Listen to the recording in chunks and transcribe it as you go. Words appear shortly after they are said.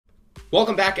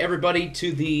Welcome back, everybody,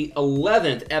 to the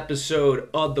 11th episode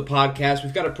of the podcast.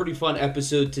 We've got a pretty fun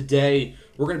episode today.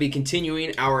 We're going to be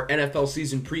continuing our NFL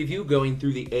season preview, going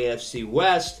through the AFC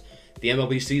West. The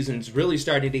MLB season's really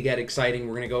starting to get exciting.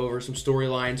 We're going to go over some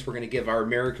storylines. We're going to give our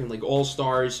American League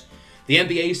All-Stars. The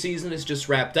NBA season is just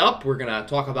wrapped up. We're going to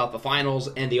talk about the finals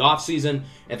and the offseason.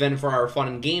 And then for our fun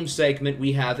and games segment,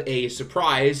 we have a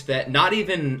surprise that not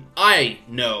even I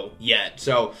know yet.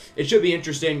 So it should be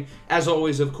interesting. As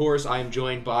always, of course, I am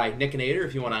joined by Nick and Ader.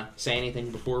 If you want to say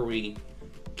anything before we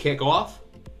kick off.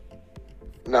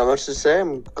 Not much to say.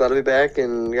 I'm glad to be back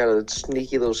and got a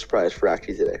sneaky little surprise for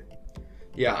Rocky today.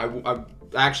 Yeah, I'm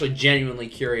actually genuinely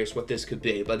curious what this could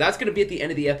be. But that's going to be at the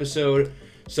end of the episode.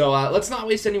 So let's not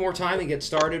waste any more time and get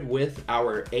started with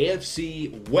our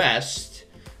AFC West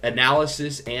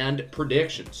analysis and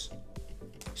predictions.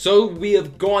 So we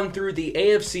have gone through the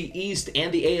AFC East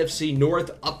and the AFC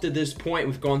North up to this point.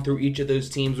 We've gone through each of those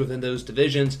teams within those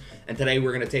divisions. And today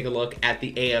we're going to take a look at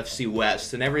the AFC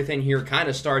West. And everything here kind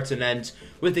of starts and ends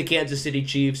with the Kansas City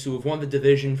Chiefs, who have won the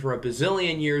division for a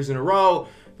bazillion years in a row.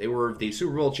 They were the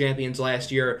Super Bowl champions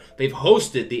last year. They've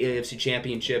hosted the AFC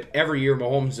Championship every year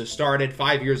Mahomes has started,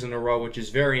 5 years in a row, which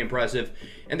is very impressive.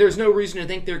 And there's no reason to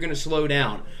think they're going to slow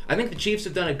down. I think the Chiefs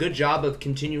have done a good job of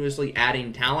continuously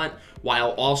adding talent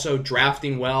while also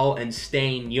drafting well and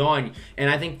staying young.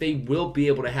 And I think they will be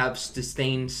able to have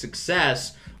sustained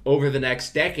success over the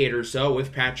next decade or so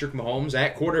with Patrick Mahomes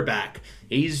at quarterback.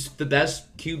 He's the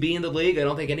best QB in the league. I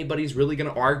don't think anybody's really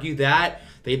going to argue that.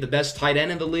 They have the best tight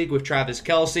end in the league with Travis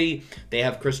Kelce. They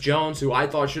have Chris Jones, who I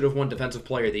thought should have won Defensive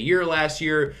Player of the Year last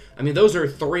year. I mean, those are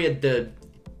three of the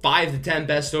 5 to 10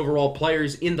 best overall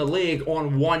players in the league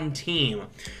on one team.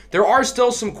 There are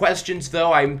still some questions,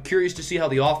 though. I'm curious to see how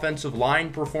the offensive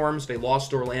line performs. They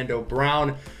lost Orlando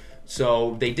Brown,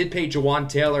 so they did pay Jawan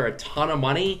Taylor a ton of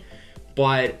money.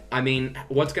 But, I mean,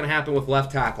 what's going to happen with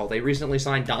left tackle? They recently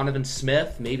signed Donovan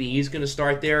Smith. Maybe he's going to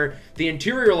start there. The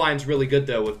interior line's really good,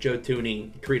 though, with Joe Thuney,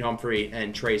 Creed Humphrey,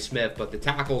 and Trey Smith. But the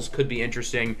tackles could be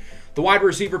interesting. The wide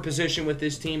receiver position with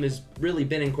this team has really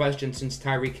been in question since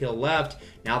Tyreek Hill left.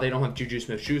 Now they don't have Juju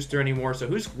Smith-Schuster anymore. So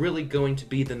who's really going to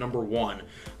be the number one?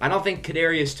 I don't think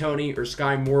Kadarius Toney or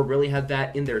Sky Moore really have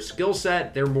that in their skill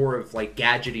set. They're more of, like,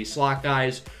 gadgety slot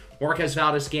guys. Marquez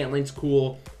Valdes-Scantling's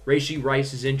cool. Rashee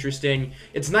Rice is interesting.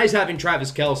 It's nice having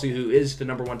Travis Kelce, who is the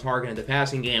number one target in the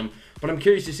passing game, but I'm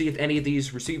curious to see if any of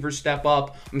these receivers step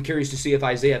up. I'm curious to see if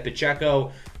Isaiah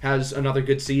Pacheco has another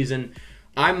good season.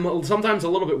 I'm sometimes a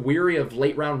little bit weary of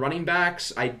late-round running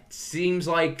backs. It seems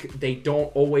like they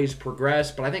don't always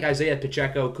progress, but I think Isaiah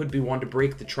Pacheco could be one to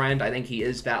break the trend. I think he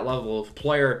is that level of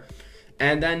player.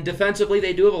 And then defensively,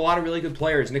 they do have a lot of really good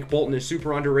players. Nick Bolton is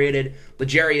super underrated.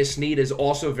 L'Jarius Sneed is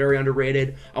also very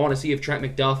underrated. I want to see if Trent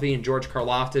McDuffie and George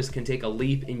Karlaftis can take a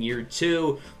leap in year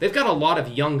 2. They've got a lot of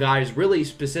young guys, really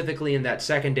specifically in that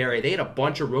secondary. They had a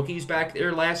bunch of rookies back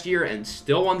there last year and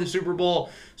still won the Super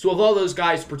Bowl. So if all those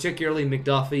guys, particularly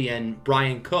McDuffie and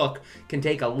Brian Cook, can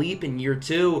take a leap in year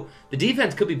 2, the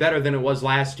defense could be better than it was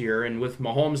last year. And with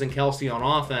Mahomes and Kelce on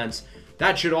offense,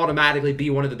 that should automatically be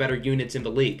one of the better units in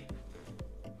the league.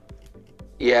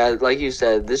 Yeah, like you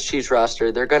said, this Chiefs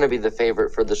roster, they're going to be the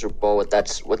favorite for the Super Bowl.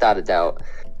 That's without a doubt.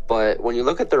 But when you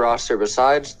look at the roster,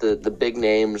 besides the big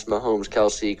names, Mahomes,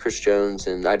 Kelce, Chris Jones,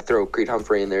 and I'd throw Creed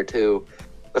Humphrey in there too,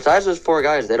 besides those 4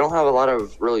 guys, they don't have a lot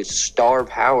of really star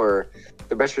power.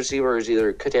 The best receiver is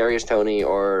either Kadarius Toney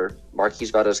or Marquez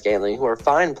Valdes-Scantling, who are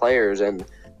fine players. And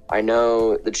I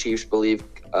know the Chiefs believe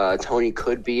Toney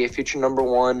could be a future number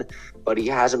 1, but he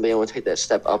hasn't been able to take that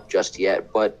step up just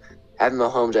yet. But having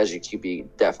Mahomes as your QB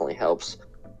definitely helps.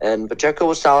 And Pacheco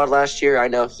was solid last year. I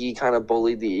know he kind of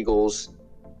bullied the Eagles'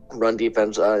 run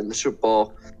defense in the Super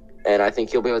Bowl, and I think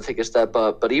he'll be able to take a step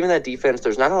up. But even that defense,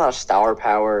 there's not a lot of star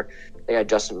power. They got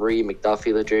Justin Reed,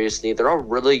 McDuffie, L'Jarius Sneed. They're all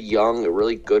really young,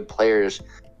 really good players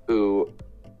who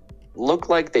look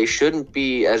like they shouldn't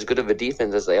be as good of a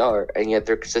defense as they are, and yet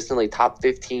they're consistently top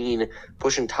 15,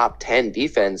 pushing top 10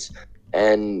 defense.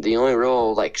 And the only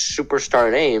real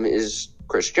superstar name is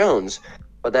Chris Jones,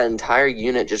 but that entire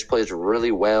unit just plays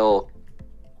really well,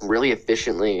 really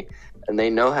efficiently, and they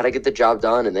know how to get the job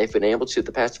done, and they've been able to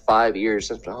the past 5 years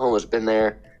since Mahomes has been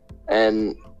there.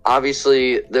 And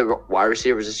obviously the wide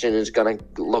receiver position is going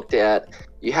to look at,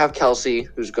 you have Kelce,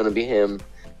 who's going to be him,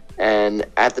 and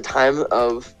at the time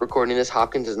of recording this,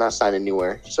 Hopkins is not signed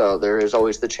anywhere, so there is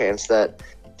always the chance that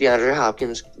DeAndre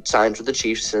Hopkins signs with the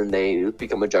Chiefs and they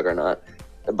become a juggernaut.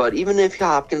 But even if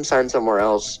Hopkins signs somewhere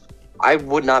else, I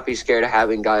would not be scared of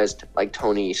having guys like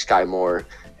Toney, Sky Moore,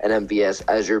 and MVS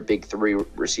as your big 3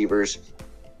 receivers.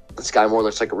 Sky Moore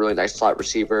looks like a really nice slot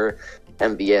receiver.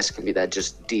 MVS can be that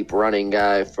just deep running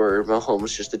guy for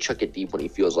Mahomes just to chuck it deep when he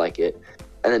feels like it.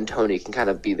 And then Tony can kind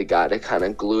of be the guy to kind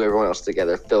of glue everyone else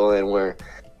together, fill in where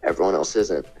everyone else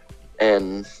isn't.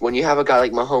 And when you have a guy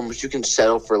like Mahomes, you can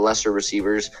settle for lesser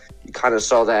receivers. You kind of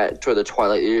saw that toward the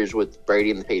twilight years with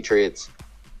Brady and the Patriots.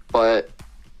 But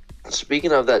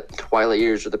speaking of that twilight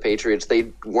years with the Patriots,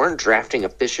 they weren't drafting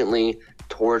efficiently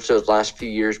towards those last few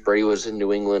years Brady was in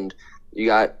New England. You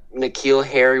got N'Keal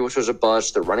Harry, which was a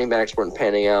bust. The running backs weren't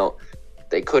panning out.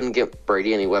 They couldn't get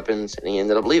Brady any weapons, and he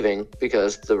ended up leaving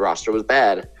because the roster was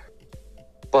bad.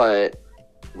 But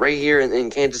right here in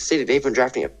Kansas City, they've been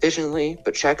drafting efficiently.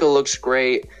 Pacheco looks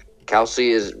great.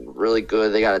 Kelsey is really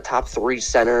good. They got a top 3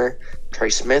 center. Trey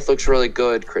Smith looks really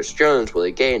good. Chris Jones,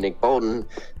 Willie Gay, Nick Bolton,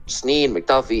 Snead,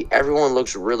 McDuffie. Everyone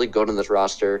looks really good on this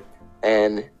roster.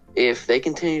 And if they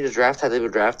continue to draft how they've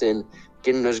been drafting,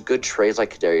 getting those good trades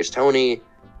like Kadarius Toney,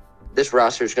 this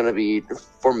roster is going to be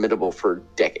formidable for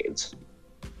decades.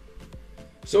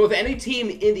 So if any team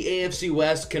in the AFC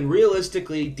West can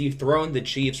realistically dethrone the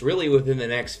Chiefs really within the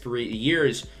next 3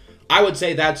 years, I would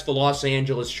say that's the Los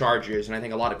Angeles Chargers. And I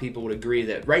think a lot of people would agree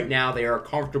that right now they are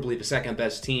comfortably the second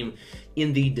best team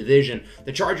in the division.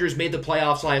 The Chargers made the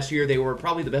playoffs last year. They were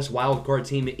probably the best wild card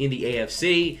team in the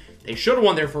AFC. They should have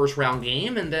won their first round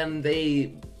game, and then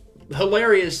they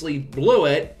hilariously blew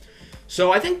it.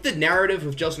 So I think the narrative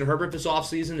of Justin Herbert this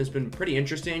offseason has been pretty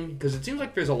interesting because it seems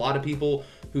like there's a lot of people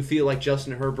who feel like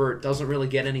Justin Herbert doesn't really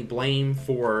get any blame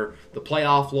for the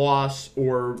playoff loss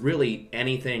or really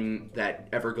anything that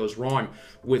ever goes wrong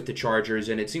with the Chargers.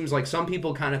 And it seems like some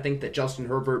people kind of think that Justin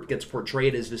Herbert gets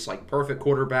portrayed as this like perfect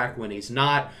quarterback when he's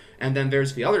not. And then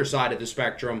there's the other side of the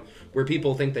spectrum where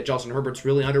people think that Justin Herbert's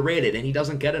really underrated and he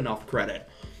doesn't get enough credit.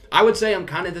 I would say I'm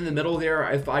kind of in the middle there.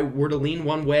 If I were to lean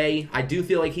one way, I do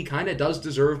feel like he kind of does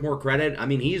deserve more credit. I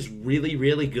mean, he's really,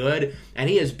 really good, and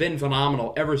he has been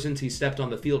phenomenal ever since he stepped on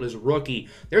the field as a rookie.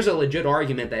 There's a legit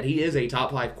argument that he is a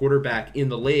top 5 quarterback in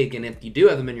the league, and if you do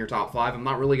have him in your top 5, I'm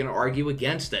not really going to argue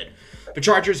against it. The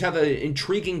Chargers have an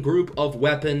intriguing group of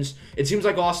weapons. It seems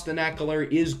like Austin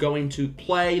Eckler is going to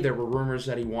play. There were rumors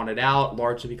that he wanted out,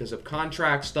 largely because of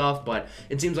contract stuff, but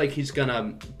it seems like he's going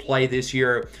to play this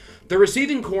year. The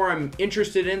receiving core I'm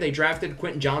interested in. They drafted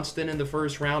Quentin Johnston in the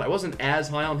first round. I wasn't as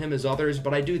high on him as others,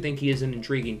 but I do think he is an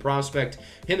intriguing prospect.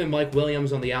 Him and Mike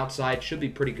Williams on the outside should be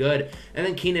pretty good. And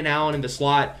then Keenan Allen in the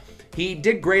slot. He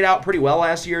did grade out pretty well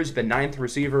last year. He's the 9th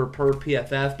receiver per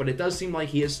PFF, but it does seem like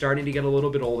he is starting to get a little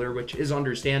bit older, which is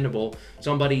understandable.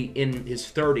 Somebody in his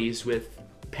 30s with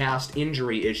past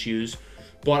injury issues.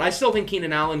 But I still think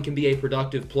Keenan Allen can be a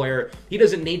productive player. He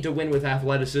doesn't need to win with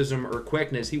athleticism or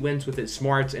quickness. He wins with his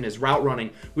smarts and his route running,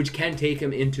 which can take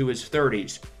him into his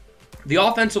 30s. The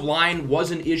offensive line was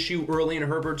an issue early in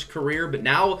Herbert's career, but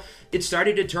now it's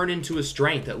starting to turn into a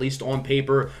strength, at least on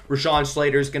paper. Rashawn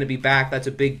Slater is going to be back. That's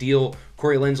a big deal.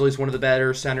 Corey Linsley is one of the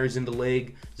better centers in the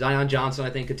league. Zion Johnson,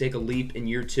 I think, could take a leap in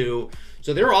year 2.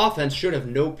 So their offense should have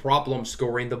no problem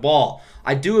scoring the ball.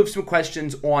 I do have some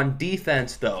questions on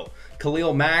defense, though.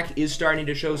 Khalil Mack is starting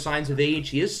to show signs of age.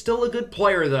 He is still a good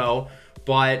player, though.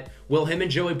 But will him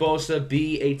and Joey Bosa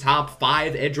be a top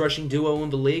 5 edge rushing duo in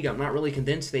the league? I'm not really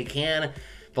convinced they can.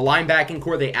 The linebacking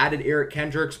core, they added Eric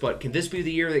Kendricks, but can this be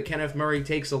the year that Kenneth Murray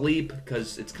takes a leap?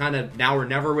 Because it's kind of now or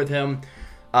never with him.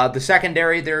 The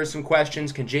secondary, there are some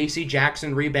questions. Can J.C.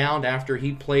 Jackson rebound after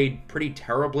he played pretty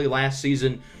terribly last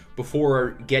season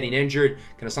before getting injured?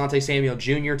 Can Asante Samuel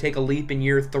Jr. take a leap in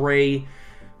year 3?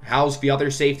 How's the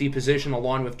other safety position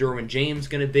along with Derwin James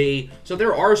going to be? So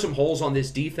there are some holes on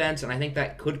this defense, and I think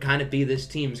that could kind of be this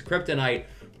team's kryptonite.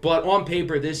 But on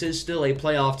paper, this is still a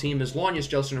playoff team as long as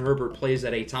Justin Herbert plays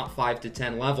at a top 5 to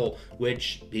 10 level,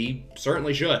 which he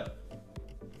certainly should.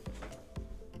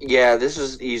 Yeah, this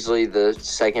is easily the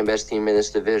second best team in this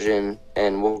division,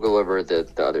 and we'll go over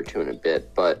the other two in a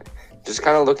bit. But just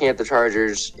kind of looking at the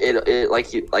Chargers, it like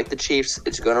the Chiefs,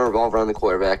 it's going to revolve around the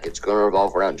quarterback. It's going to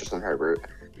revolve around Justin Herbert.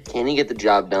 Can he get the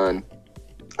job done?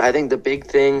 I think the big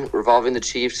thing revolving the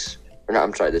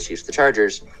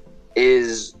Chargers,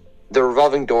 is the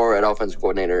revolving door at offensive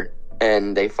coordinator.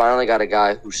 And they finally got a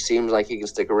guy who seems like he can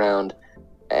stick around.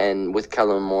 And with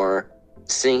Kellen Moore,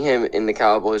 seeing him in the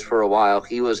Cowboys for a while,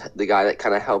 he was the guy that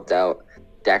kind of helped out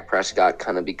Dak Prescott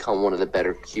kind of become one of the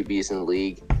better QBs in the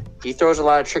league. He throws a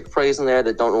lot of trick plays in there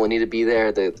that don't really need to be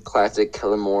there. The classic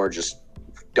Kellen Moore, just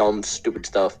dumb, stupid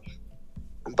stuff.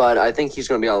 But I think he's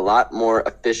going to be a lot more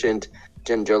efficient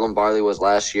than Joe Lombardi was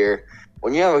last year.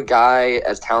 When you have a guy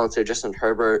as talented as Justin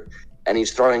Herbert and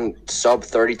he's throwing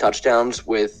sub-30 touchdowns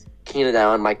with Keenan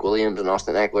Allen, Mike Williams, and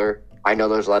Austin Eckler, I know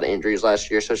there was a lot of injuries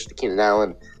last year, especially to Keenan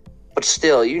Allen. but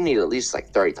still, you need at least like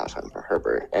 30 touchdowns for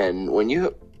Herbert. And when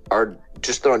you are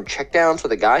just throwing checkdowns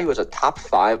with a guy who has a top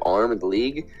 5 arm in the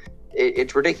league,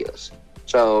 it's ridiculous.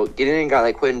 So getting a guy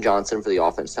like Quentin Johnson for the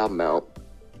offense to help him out,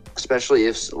 especially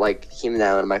if like Keenan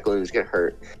Allen and Michael Williams get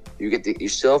hurt, you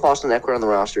still have Austin Eckler on the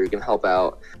roster who can help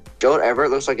out. Joe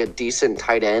Everett looks like a decent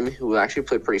tight end who actually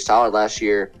played pretty solid last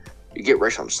year. You get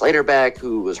Rashawn Slater back,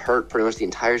 who was hurt pretty much the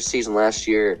entire season last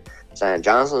year. Zion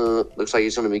Johnson looks like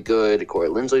he's going to be good. Corey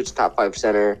Linsley's top 5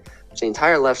 center. So the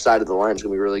entire left side of the line is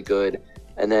going to be really good.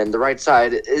 And then the right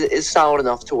side is solid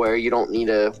enough to where you don't need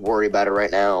to worry about it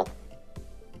right now.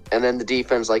 And then the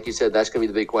defense, like you said, that's going to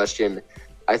be the big question.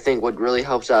 I think what really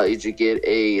helps out is you get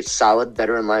a solid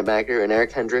veteran linebacker in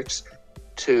Eric Hendricks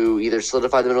to either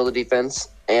solidify the middle of the defense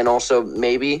and also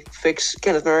maybe fix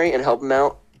Kenneth Murray and help him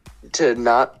out to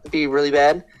not be really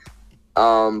bad.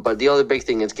 But the other big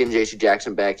thing is getting J.C.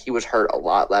 Jackson back. He was hurt a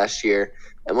lot last year,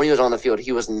 and when he was on the field,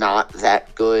 he was not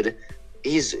that good.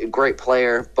 He's a great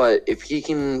player, but if he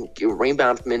can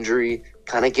rebound from injury,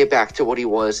 kind of get back to what he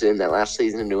was in that last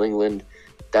season in New England,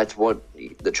 that's what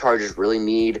the Chargers really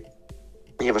need.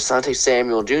 You have Asante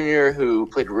Samuel Jr., who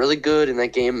played really good in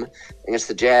that game against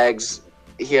the Jags.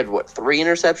 He had, 3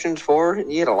 interceptions? 4?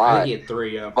 He had a lot. I think he had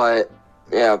 3,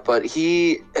 yeah. But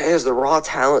he has the raw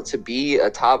talent to be a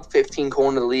top 15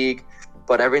 corner in the league.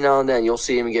 But every now and then you'll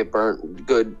see him get burnt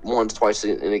good once, twice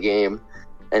in a game.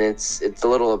 And it's a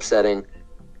little upsetting.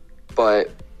 But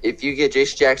if you get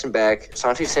J.C. Jackson back,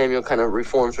 Asante Samuel kind of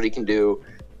reforms what he can do.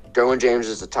 Derwin James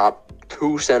is the top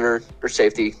 2 center or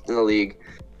safety in the league.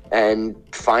 And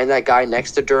find that guy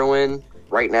next to Derwin.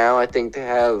 Right now, I think they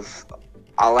have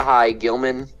Alahai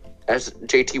Gilman as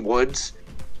J.T. Woods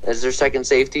as their second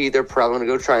safety. They're probably going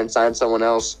to go try and sign someone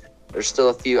else. There's still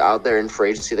a few out there in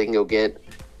free agency they can go get.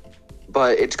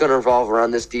 But it's going to revolve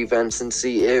around this defense and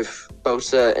see if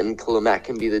Bosa and Khalil Mack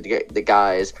can be the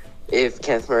guys. If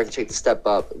Kenneth Murray can take the step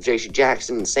up. If J.C.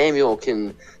 Jackson and Samuel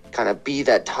can kind of be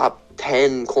that top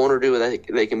 10 corner duo that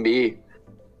they can be.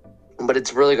 But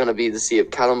it's really going to be to see if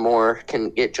Kellen Moore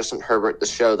can get Justin Herbert to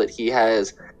show that he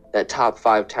has that top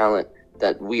 5 talent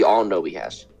that we all know he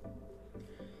has.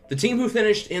 The team who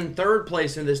finished in 3rd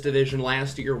place in this division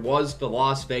last year was the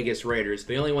Las Vegas Raiders.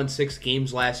 They only won 6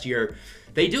 games last year.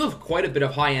 They do have quite a bit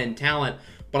of high-end talent,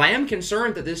 but I am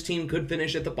concerned that this team could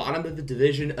finish at the bottom of the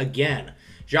division again.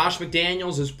 Josh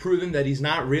McDaniels has proven that he's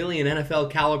not really an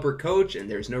NFL-caliber coach, and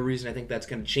there's no reason I think that's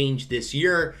going to change this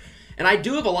year. And I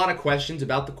do have a lot of questions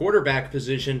about the quarterback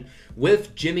position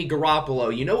with Jimmy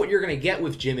Garoppolo. You know what you're going to get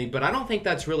with Jimmy, but I don't think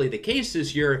that's really the case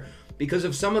this year because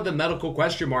of some of the medical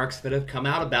question marks that have come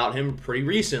out about him pretty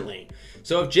recently.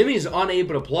 So if Jimmy's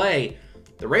unable to play,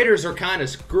 the Raiders are kind of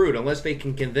screwed unless they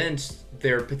can convince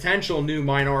their potential new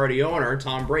minority owner,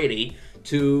 Tom Brady,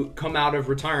 to come out of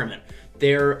retirement.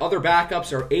 Their other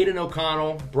backups are Aiden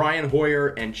O'Connell, Brian Hoyer,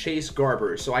 and Chase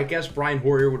Garber. So I guess Brian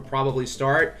Hoyer would probably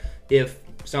start if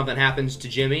something happens to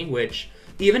Jimmy, which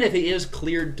even if he is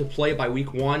cleared to play by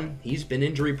week 1, he's been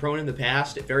injury prone in the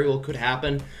past. It very well could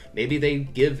happen. Maybe they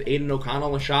give Aiden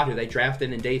O'Connell a shot, who they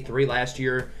drafted in day 3 last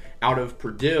year out of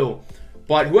Purdue.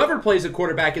 But whoever plays at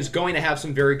quarterback is going to have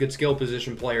some very good skill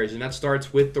position players, and that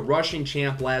starts with the rushing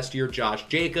champ last year, Josh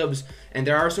Jacobs, and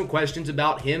there are some questions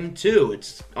about him too.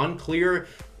 It's unclear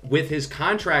with his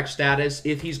contract status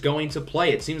if he's going to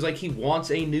play. It seems like he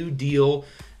wants a new deal,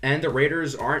 and the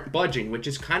Raiders aren't budging, which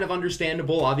is kind of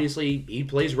understandable. Obviously, he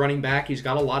plays running back. He's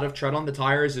got a lot of tread on the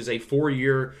tires as a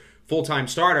 4-year full-time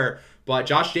starter, but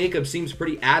Josh Jacobs seems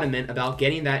pretty adamant about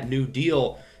getting that new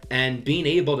deal and being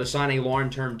able to sign a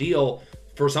long-term deal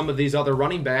for some of these other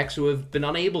running backs who have been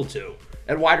unable to.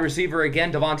 At wide receiver,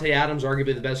 again, Davante Adams,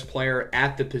 arguably the best player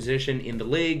at the position in the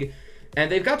league,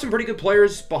 and they've got some pretty good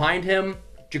players behind him.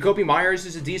 Jacoby Myers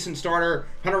is a decent starter.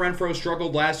 Hunter Renfrow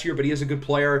struggled last year, but he is a good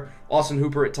player. Austin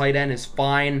Hooper at tight end is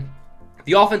fine.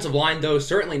 The offensive line, though,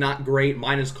 certainly not great,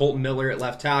 minus Colton Miller at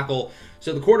left tackle.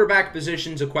 So the quarterback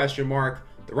position's a question mark.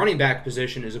 The running back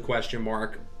position is a question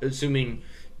mark, assuming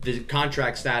the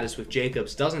contract status with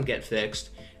Jacobs doesn't get fixed.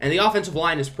 And the offensive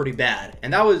line is pretty bad.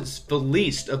 And that was the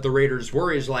least of the Raiders'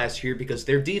 worries last year because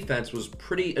their defense was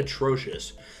pretty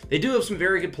atrocious. They do have some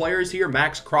very good players here.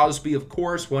 Max Crosby, of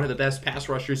course, one of the best pass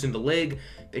rushers in the league.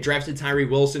 They drafted Tyree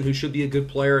Wilson, who should be a good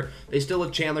player. They still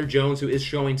have Chandler Jones, who is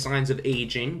showing signs of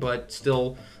aging, but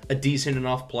still a decent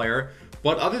enough player.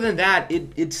 But other than that,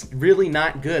 it's really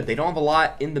not good. They don't have a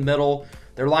lot in the middle.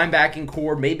 Their linebacking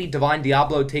core, maybe Divine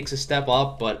Diablo takes a step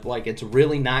up, but it's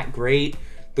really not great.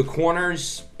 The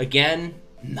corners, again,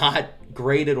 not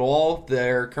great at all.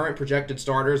 Their current projected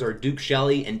starters are Duke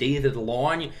Shelley and David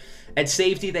Long. At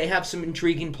safety, they have some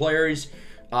intriguing players.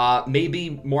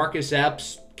 Maybe Marcus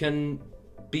Epps can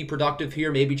be productive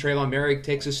here. Maybe Traylon Merrick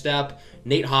takes a step.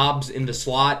 Nate Hobbs in the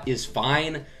slot is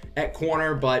fine at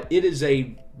corner, but it is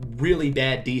a really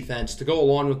bad defense to go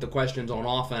along with the questions on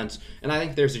offense, and I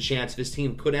think there's a chance this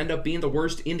team could end up being the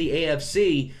worst in the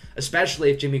AFC, especially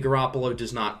if Jimmy Garoppolo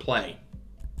does not play.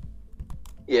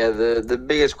 Yeah, the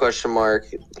biggest question mark,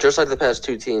 just like the past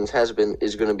two teams,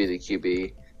 is going to be the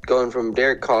QB. Going from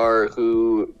Derek Carr,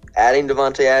 who adding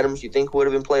Devontae Adams, you think would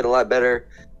have been played a lot better,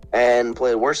 and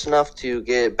played worse enough to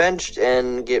get benched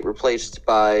and get replaced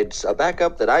by a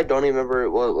backup that I don't even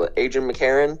remember. What Adrian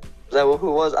McCarron? Is that who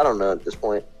it was? I don't know at this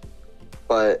point.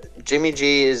 But Jimmy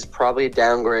G is probably a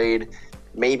downgrade.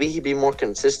 Maybe he'd be more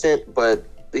consistent, but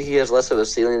he has less of a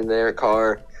ceiling than Derek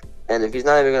Carr. And if he's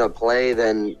not even going to play,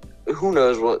 then who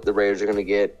knows what the Raiders are going to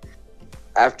get.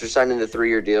 After signing the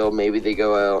 3-year deal, maybe they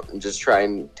go out and just try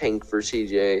and tank for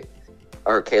CJ.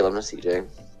 Or Caleb, not CJ.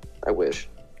 I wish.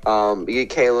 You get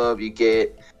Caleb, you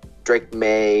get Drake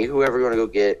May, whoever you want to go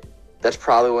get. That's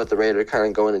probably what the Raiders are kind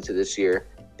of going into this year.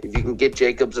 If you can get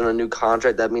Jacobs on a new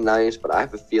contract, that'd be nice. But I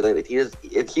have a feeling that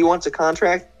if he wants a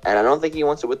contract, and I don't think he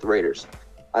wants it with the Raiders,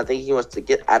 I think he wants to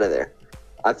get out of there.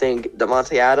 I think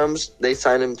Devontae Adams, they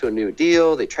signed him to a new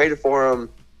deal. They traded for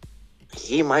him.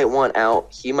 He might want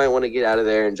out. He might want to get out of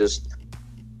there and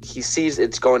he sees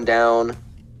it's going down.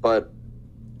 But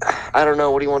I don't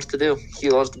know what he wants to do. He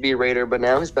loves to be a Raider, but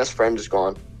now his best friend is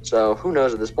gone. So who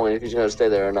knows at this point if he's going to stay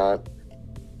there or not.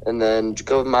 And then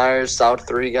Jacob Myers, solid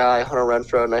 3 guy. Hunter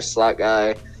Renfrow, nice slot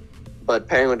guy. But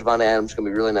pairing with Devontae Adams is going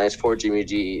to be really nice for Jimmy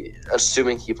G,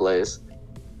 assuming he plays.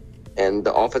 And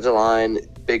the offensive line,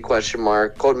 big question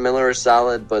mark. Colton Miller is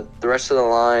solid, but the rest of the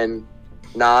line,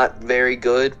 not very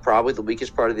good. Probably the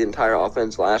weakest part of the entire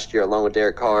offense last year, along with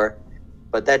Derek Carr.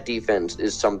 But that defense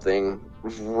is something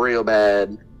real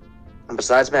bad. And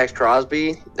besides Max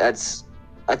Crosby, that's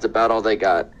about all they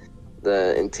got.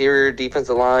 The interior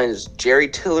defensive line is Jerry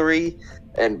Tillery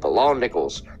and Bilal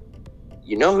Nichols.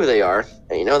 You know who they are,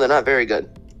 and you know they're not very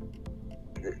good.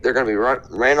 They're going to be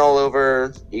ran all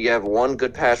over. You have one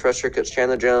good pass rusher because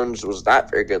Chandler Jones was not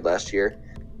very good last year.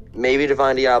 Maybe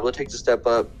Divine Diablo takes a step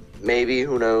up. Maybe,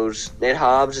 who knows. Nate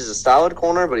Hobbs is a solid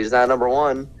corner, but he's not number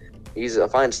one. He's a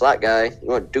fine slot guy. You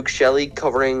want Duke Shelley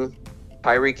covering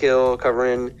Tyreek Hill,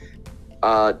 covering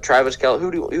Travis Kelce.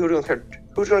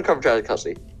 Who's going to cover Travis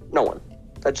Kelce? No one.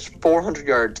 That's 400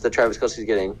 yards that Travis Kelce's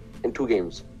getting in 2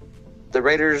 games. The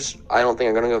Raiders, I don't think,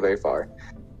 are going to go very far.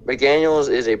 McDaniels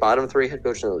is a bottom 3 head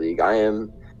coach in the league.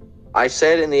 I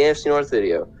said in the AFC North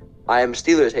video, I am a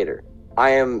Steelers hater. I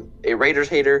am a Raiders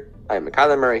hater. I am a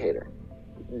Kyler Murray hater.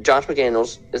 Josh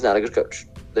McDaniels is not a good coach.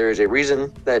 There is a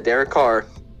reason that Derek Carr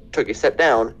took a step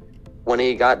down when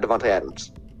he got Devontae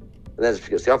Adams. And that's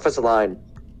because the offensive line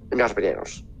and Josh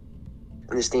McDaniels.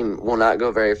 And this team will not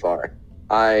go very far.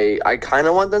 I kind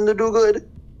of want them to do good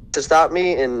to stop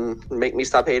me and make me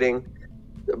stop hating.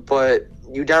 But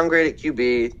you downgrade at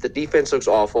QB, the defense looks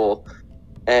awful,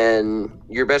 and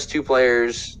your best 2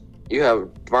 players, you have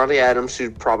Devontae Adams, who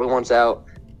probably wants out,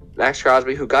 Max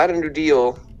Crosby, who got a new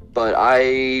deal, but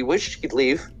I wish he'd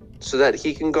leave so that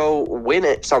he can go win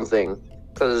at something,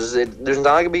 because there's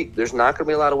not going to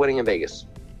be a lot of winning in Vegas.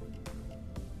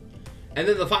 And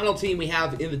then the final team we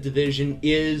have in the division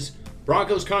is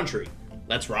Broncos country.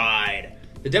 Let's ride.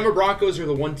 The Denver Broncos are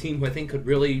the one team who I think could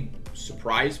really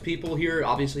surprise people here.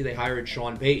 Obviously, they hired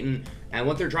Sean Payton, and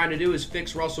what they're trying to do is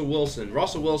fix Russell Wilson.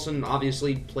 Russell Wilson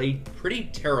obviously played pretty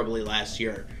terribly last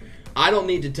year. I don't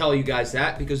need to tell you guys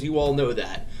that because you all know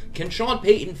that. Can Sean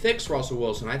Payton fix Russell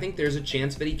Wilson? I think there's a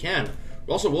chance that he can.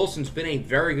 Russell Wilson's been a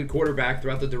very good quarterback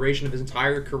throughout the duration of his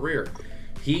entire career.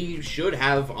 He should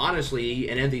have, honestly,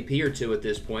 an MVP or 2 at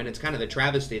this point. It's kind of the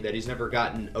travesty that he's never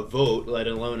gotten a vote, let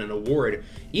alone an award.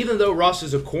 Even though Russ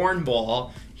is a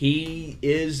cornball, he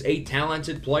is a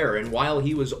talented player. And while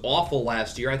he was awful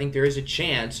last year, I think there is a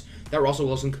chance that Russell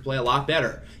Wilson could play a lot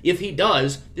better. If he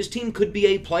does, this team could be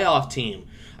a playoff team.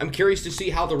 I'm curious to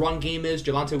see how the run game is.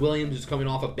 Javonte Williams is coming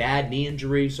off a bad knee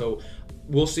injury, so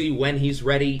we'll see when he's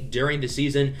ready during the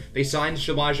season. They signed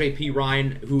Shamajah P.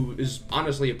 Ryan, who is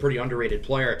honestly a pretty underrated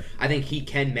player. I think he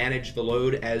can manage the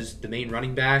load as the main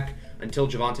running back until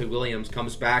Javonte Williams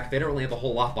comes back. They don't really have a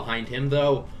whole lot behind him,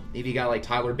 though. Maybe a guy like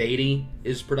Tyler Beatty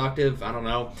is productive. I don't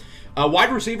know.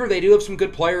 Wide receiver, they do have some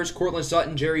good players. Cortland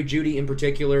Sutton, Jerry Jeudy in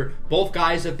particular. Both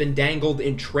guys have been dangled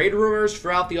in trade rumors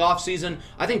throughout the offseason.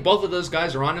 I think both of those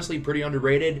guys are honestly pretty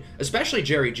underrated, especially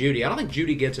Jerry Jeudy. I don't think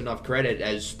Jeudy gets enough credit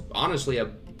as, honestly, a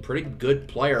pretty good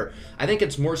player. I think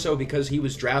it's more so because he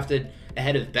was drafted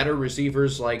ahead of better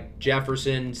receivers like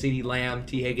Jefferson, CeeDee Lamb,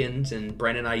 T. Higgins, and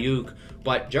Brandon Ayuk.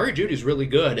 But Jerry Jeudy's really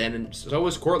good, and so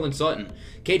is Courtland Sutton.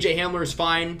 KJ Hamler's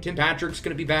fine. Tim Patrick's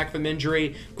going to be back from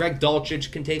injury. Greg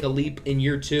Dulcich can take a leap in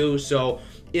year 2. So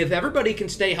if everybody can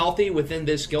stay healthy within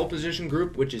this skill position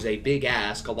group, which is a big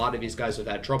ask, a lot of these guys have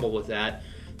had trouble with that,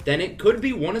 then it could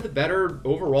be one of the better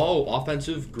overall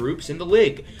offensive groups in the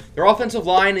league. Their offensive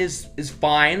line is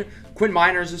fine. Quinn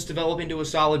Miners is developing to a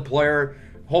solid player.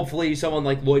 Hopefully someone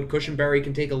like Lloyd Cushenberry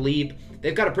can take a leap.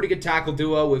 They've got a pretty good tackle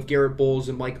duo with Garrett Bowles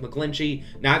and Mike McGlinchey.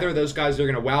 Neither of those guys are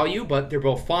going to wow you, but they're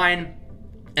both fine.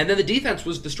 And then the defense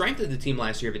was the strength of the team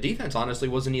last year. The defense, honestly,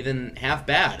 wasn't even half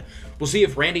bad. We'll see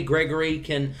if Randy Gregory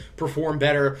can perform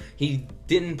better. He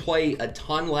didn't play a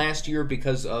ton last year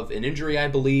because of an injury, I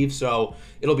believe, so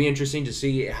it'll be interesting to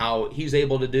see how he's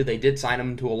able to do. They did sign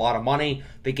him to a lot of money.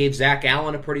 They gave Zach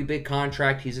Allen a pretty big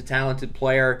contract. He's a talented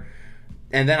player.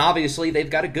 And then, obviously, they've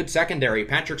got a good secondary.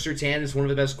 Patrick Surtain is one of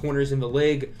the best corners in the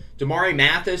league. Damari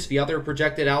Mathis, the other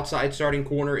projected outside starting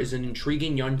corner, is an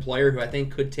intriguing young player who I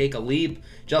think could take a leap.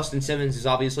 Justin Simmons is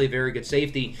obviously a very good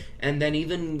safety. And then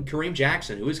even Kareem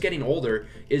Jackson, who is getting older,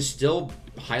 is still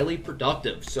highly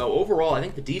productive. So, overall, I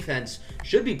think the defense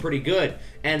should be pretty good.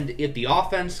 And if the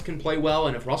offense can play well,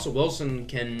 and if Russell Wilson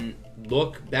can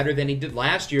look better than he did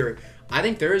last year, I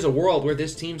think there is a world where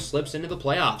this team slips into the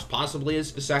playoffs, possibly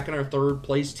as the second or third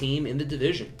place team in the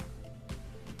division.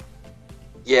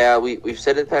 Yeah, we've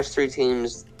said it past 3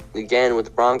 teams. Again, with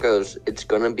the Broncos, it's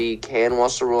going to be, can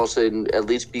Russell Wilson at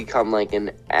least become like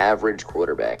an average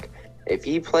quarterback? If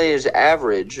he plays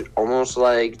average, almost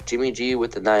like Jimmy G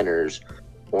with the Niners,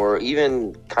 or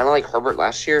even kind of like Herbert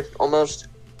last year almost,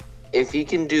 if he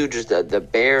can do just the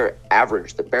bare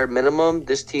average, the bare minimum,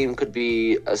 this team could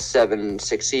be a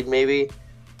 7-6 seed maybe.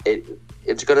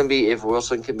 It's going to be, if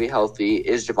Wilson can be healthy,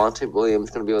 is Javonte Williams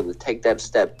going to be able to take that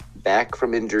step back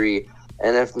from injury?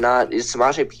 And if not, is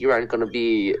Samaje Perine going to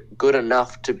be good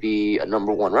enough to be a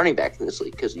number 1 running back in this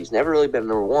league? Because he's never really been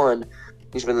number 1.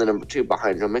 He's been the number 2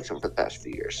 behind Joe Mixon for the past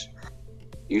few years.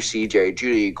 You see Jerry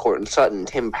Jeudy, Courtland Sutton,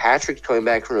 Tim Patrick coming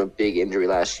back from a big injury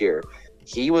last year.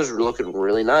 He was looking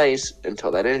really nice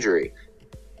until that injury.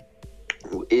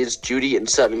 Is Jeudy and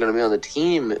Sutton going to be on the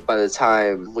team by the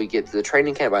time we get to the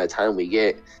training camp, by the time we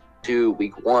get to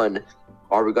week 1?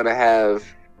 Are we going to have,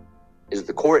 is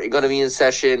the court going to be in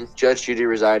session, Judge Jeudy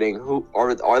residing? Who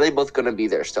are they both going to be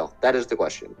there still? That is the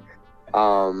question.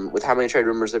 With how many trade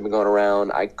rumors have been going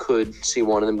around, I could see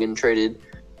one of them getting traded.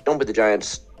 Don't beat the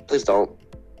Giants. Please don't.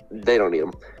 They don't need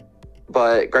them.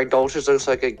 But Greg Dulcich looks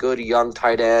like a good young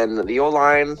tight end. The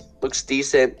O-line looks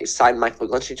decent. He signed Mike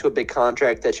McGlinchey to a big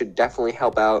contract that should definitely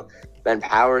help out. Ben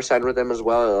Powers signed with them as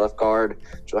well at left guard.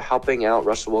 So helping out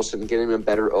Russell Wilson, getting him a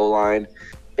better O-line.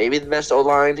 Maybe the best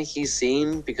O-line he's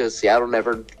seen, because Seattle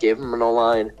never gave him an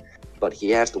O-line. But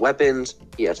he has the weapons.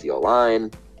 He has the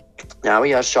O-line. Now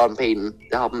he has Sean Payton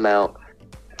to help him out.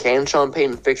 Can Sean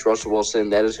Payton fix Russell Wilson?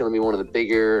 That is going to be one of the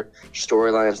bigger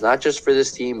storylines, not just for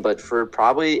this team, but for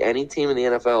probably any team in the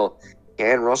NFL.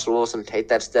 Can Russell Wilson take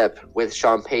that step with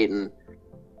Sean Payton?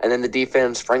 And then the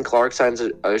defense, Frank Clark signs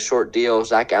a short deal.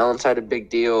 Zach Allen signed a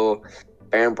big deal.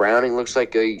 Baron Browning looks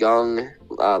like a young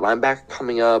linebacker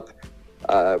coming up.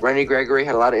 Randy Gregory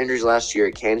had a lot of injuries last year.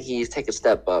 Can he take a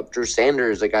step up? Drew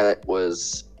Sanders, a guy that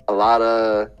was a lot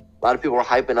of people were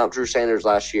hyping up Drew Sanders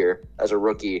last year as a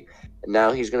rookie. And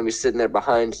now he's going to be sitting there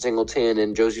behind Singleton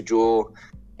and Josie Jewell.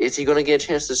 Is he going to get a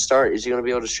chance to start? Is he going to be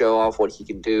able to show off what he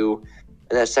can do?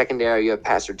 In that secondary, you have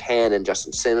Pastor Tan and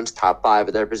Justin Simmons, top 5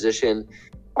 at their position.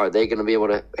 Are they going to be able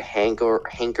to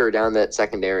hanker down that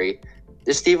secondary?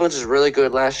 This defense is really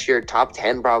good last year, top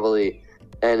 10 probably.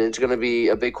 And it's going to be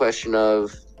a big question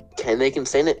of, can they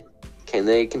sustain it? Can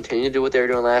they continue to do what they were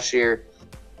doing last year?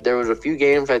 There was a few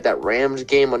games like that Rams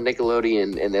game on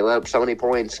Nickelodeon, and they let up so many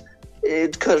points.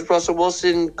 It's because Russell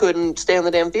Wilson couldn't stay on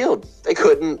the damn field. They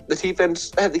couldn't. The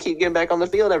defense had to keep getting back on the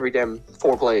field every damn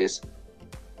 4 plays.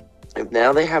 If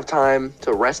now they have time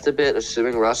to rest a bit,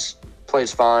 assuming Russ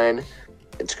plays fine,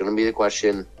 it's going to be the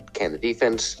question, can the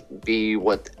defense be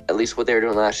at least what they were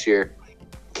doing last year?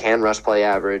 Can Russ play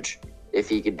average? If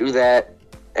he could do that,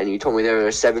 and you told me they were a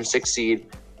 7-6 seed,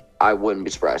 I wouldn't be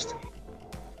surprised.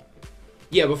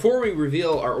 Yeah, before we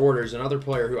reveal our orders, another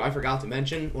player who I forgot to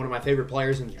mention, one of my favorite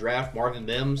players in the draft, Marvin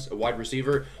Mims, a wide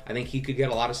receiver. I think he could get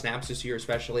a lot of snaps this year,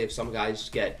 especially if some guys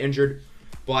get injured.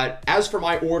 But as for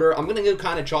my order, I'm going to go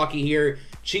kind of chalky here.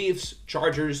 Chiefs,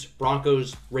 Chargers,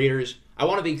 Broncos, Raiders. I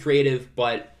want to be creative,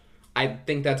 but I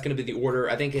think that's going to be the order.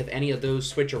 I think if any of those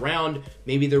switch around,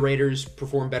 maybe the Raiders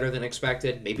perform better than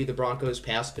expected. Maybe the Broncos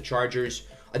pass the Chargers.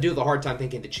 I do have a hard time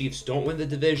thinking the Chiefs don't win the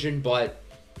division, but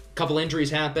a couple injuries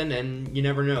happen, and you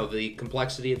never know. The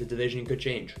complexity of the division could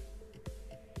change.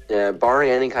 Yeah,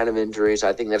 barring any kind of injuries,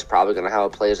 I think that's probably going to how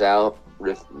it plays out.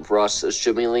 With Russ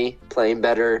assumingly playing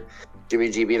better, Jimmy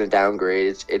G being a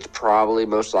downgrade, it's probably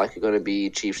most likely going to be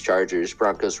Chiefs, Chargers,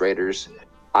 Broncos, Raiders.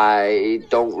 I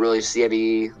don't really see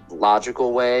any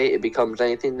logical way it becomes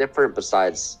anything different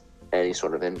besides any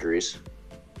sort of injuries.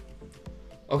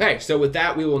 Okay, so with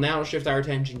that, we will now shift our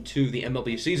attention to the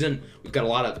MLB season. We've got a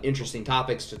lot of interesting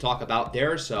topics to talk about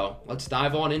there, so let's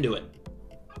dive on into it.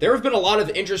 There have been a lot of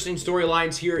interesting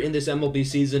storylines here in this MLB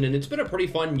season, and it's been a pretty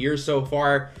fun year so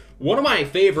far. One of my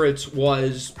favorites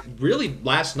was really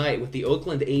last night with the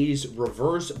Oakland A's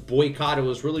reverse boycott. It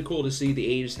was really cool to see the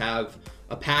A's have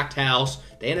a packed house.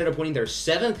 They ended up winning their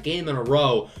 7th game in a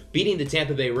row, beating the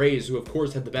Tampa Bay Rays, who of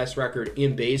course had the best record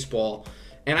in baseball.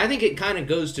 And I think it kind of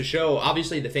goes to show,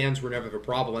 obviously the fans were never the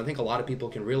problem. I think a lot of people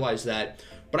can realize that.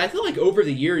 But I feel like over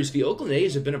the years, the Oakland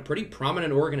A's have been a pretty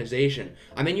prominent organization.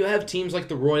 I mean, you have teams like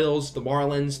the Royals, the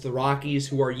Marlins, the Rockies,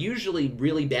 who are usually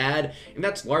really bad, and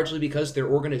that's largely because their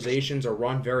organizations are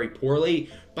run very poorly.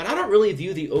 But I don't really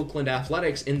view the Oakland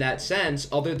Athletics in that sense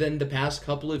other than the past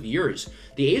couple of years.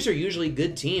 The A's are usually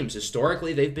good teams.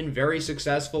 Historically, they've been very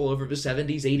successful over the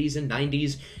 70s, 80s, and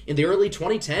 90s. In the early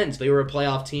 2010s, they were a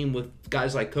playoff team with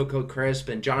guys like Coco Crisp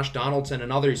and Josh Donaldson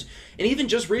and others. And even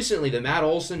just recently, the Matt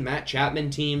Olson, Matt Chapman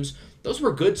teams, those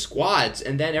were good squads.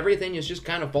 And then everything has just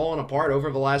kind of fallen apart over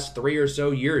the last 3 or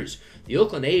so years. The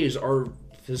Oakland A's are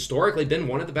historically been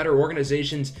one of the better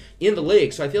organizations in the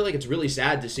league, so I feel like it's really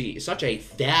sad to see such a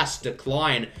fast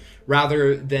decline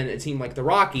rather than a team like the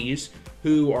Rockies,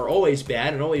 who are always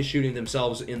bad and always shooting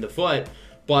themselves in the foot.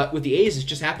 But with the A's, it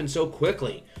just happened so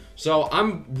quickly. So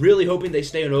I'm really hoping they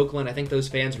stay in Oakland. I think those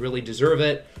fans really deserve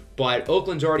it. But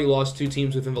Oakland's already lost 2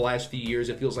 teams within the last few years.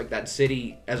 It feels like that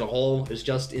city as a whole is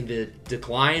just in the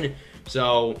decline.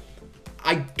 So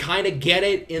I kind of get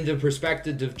it in the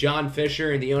perspective of John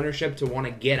Fisher and the ownership to want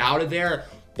to get out of there.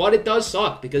 But it does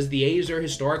suck because the A's are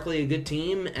historically a good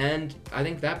team, and I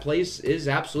think that place is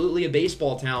absolutely a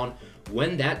baseball town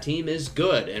when that team is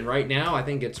good. And right now, I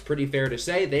think it's pretty fair to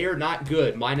say they are not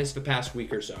good, minus the past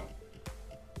week or so.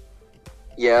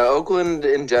 Yeah, Oakland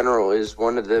in general is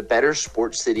one of the better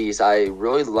sports cities. I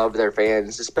really love their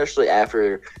fans, especially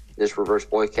after this reverse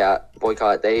boycott.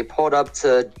 They pulled up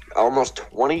to almost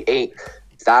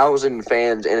 28,000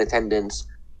 fans in attendance.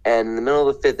 And in the middle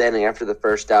of the 5th inning after the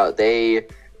first out, they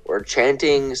were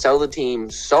chanting "Sell the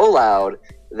team" so loud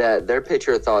that their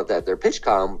pitcher thought that their pitch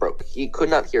comm broke. He could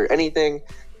not hear anything,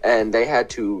 and they had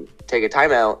to take a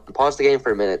timeout and pause the game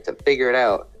for a minute to figure it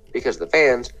out because the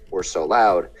fans were so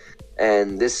loud.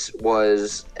 And this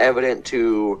was evident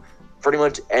to pretty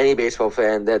much any baseball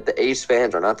fan that the A's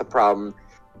fans are not the problem.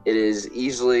 It is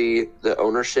easily the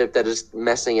ownership that is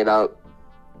messing it up.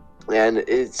 And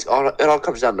it all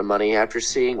comes down to money. After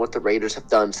seeing what the Raiders have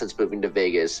done since moving to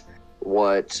Vegas,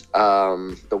 what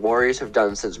the Warriors have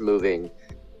done since moving,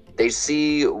 they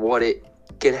see what it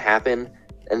can happen.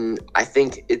 And I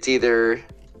think it's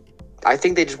I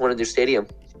think they just want to do stadium,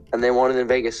 and they want it in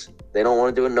Vegas. They don't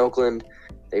want to do it in Oakland.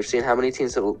 They've seen how many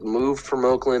teams have moved from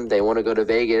Oakland. They want to go to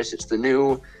Vegas. It's the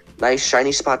new, nice,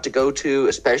 shiny spot to go to,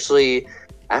 especially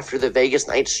after the Vegas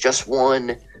Knights just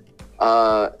won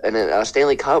a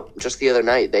Stanley Cup just the other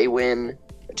night. They win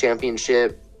a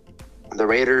championship. The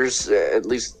Raiders at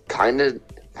least kind of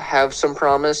have some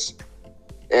promise,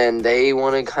 and they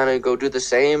want to kind of go do the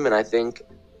same. And I think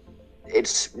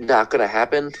it's not going to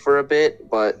happen for a bit,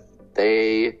 but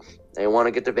they want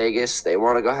to get to Vegas. They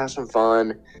want to go have some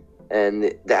fun.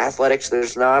 And the Athletics,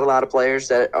 there's not a lot of players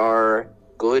that are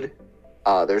good.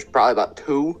 There's probably about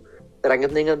 2 that I can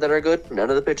think of that are good. None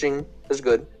of the pitching is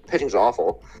good. Pitching's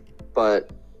awful.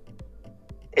 But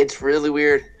it's really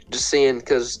weird just seeing,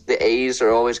 because the A's are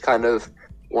always kind of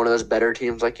one of those better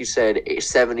teams, like you said,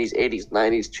 70s, 80s,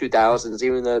 90s, 2000s,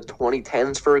 even the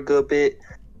 2010s for a good bit.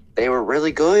 They were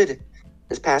really good.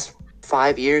 This past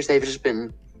 5 years, they've just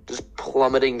been just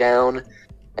plummeting down.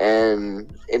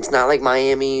 And it's not like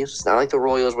Miami. It's not like the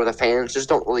Royals where the fans just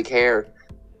don't really care.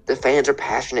 The fans are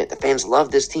passionate. The fans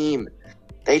love this team.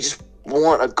 They just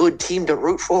want a good team to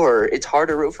root for. It's hard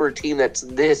to root for a team that's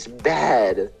this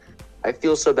bad. I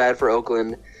feel so bad for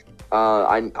Oakland.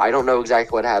 I don't know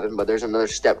exactly what happened, but there's another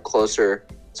step closer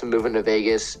to moving to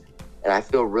Vegas. And I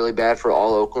feel really bad for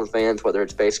all Oakland fans, whether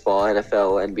it's baseball,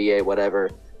 NFL, NBA,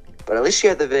 whatever. But at least you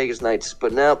had the Vegas Knights.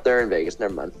 But nope, they're in Vegas.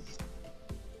 Never mind.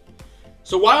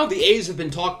 So while the A's have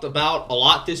been talked about a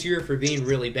lot this year for being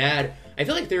really bad, I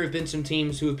feel like there have been some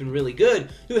teams who have been really good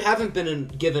who haven't been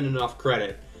given enough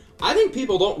credit. I think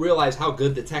people don't realize how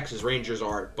good the Texas Rangers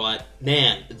are, but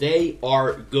man, they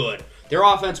are good. Their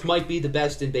offense might be the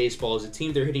best in baseball. As a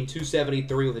team, they're hitting .273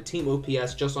 with a team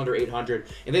OPS just under 800,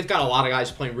 and they've got a lot of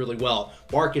guys playing really well.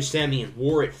 Marcus Semien,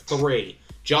 WAR at 3.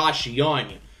 Josh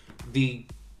Young, the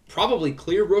probably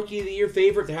clear Rookie of the Year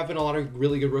favorite. There have been a lot of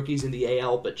really good rookies in the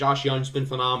AL, but Josh Young's been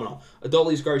phenomenal.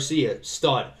 Adolis Garcia,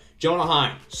 stud. Jonah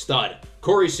Heim, stud.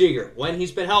 Corey Seager, when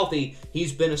he's been healthy,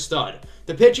 he's been a stud.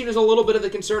 The pitching is a little bit of a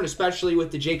concern, especially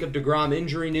with the Jacob deGrom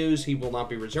injury news. He will not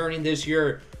be returning this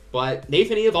year. But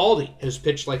Nathan Eovaldi has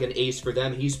pitched like an ace for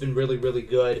them. He's been really, really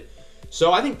good.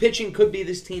 So I think pitching could be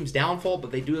this team's downfall,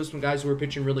 but they do have some guys who are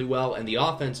pitching really well, and the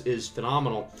offense is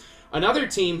phenomenal. Another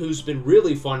team who's been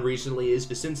really fun recently is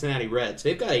the Cincinnati Reds.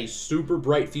 They've got a super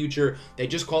bright future. They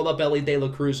just called up Elly De La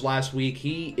Cruz last week.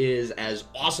 He is as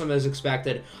awesome as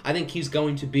expected. I think he's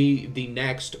going to be the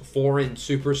next foreign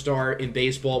superstar in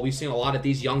baseball. We've seen a lot of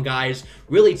these young guys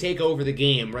really take over the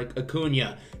game, like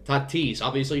Acuna, Tatis,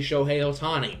 obviously Shohei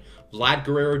Ohtani, Vlad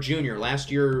Guerrero Jr., last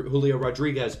year Julio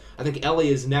Rodriguez. I think Elly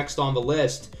is next on the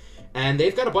list. And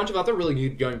they've got a bunch of other really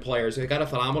good young players. They've got a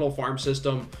phenomenal farm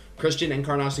system. Christian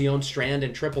Encarnacion Strand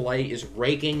in AAA is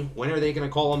raking. When are they going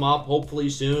to call him up? Hopefully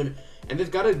soon. And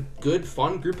they've got a good,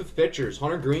 fun group of pitchers.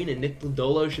 Hunter Green and Nick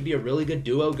Lodolo should be a really good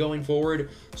duo going forward.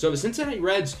 So the Cincinnati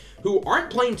Reds, who aren't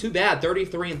playing too bad,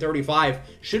 33 and 35,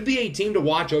 should be a team to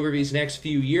watch over these next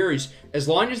few years, as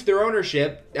long as their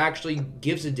ownership actually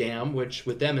gives a damn, which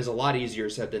with them is a lot easier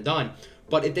said than done.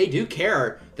 But if they do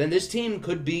care, then this team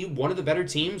could be one of the better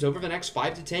teams over the next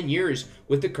 5 to 10 years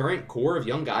with the current core of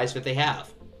young guys that they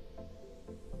have.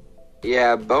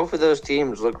 Yeah, both of those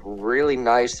teams look really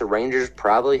nice. The Rangers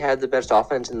probably had the best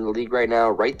offense in the league right now,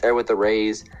 right there with the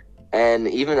Rays. And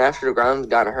even after DeGrom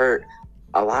got hurt,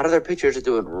 a lot of their pitchers are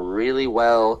doing really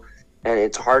well, and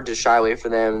it's hard to shy away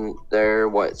from them. They're,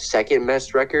 second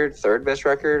best record, third best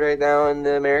record right now in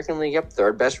the American League? Yep,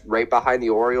 third best, right behind the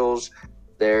Orioles.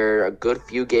 They're a good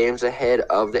few games ahead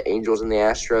of the Angels and the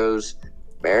Astros.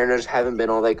 Mariners haven't been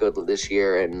all that good this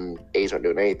year, and A's aren't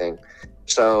doing anything.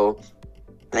 So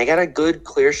they got a good,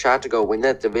 clear shot to go win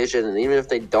that division, and even if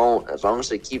they don't, as long as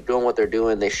they keep doing what they're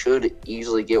doing, they should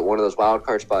easily get one of those wild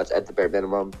card spots at the bare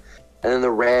minimum. And then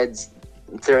the Reds,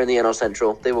 they're in the NL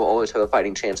Central. They will always have a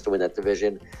fighting chance to win that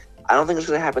division. I don't think it's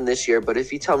going to happen this year, but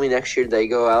if you tell me next year they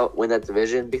go out, win that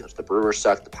division, because the Brewers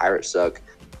suck, the Pirates suck,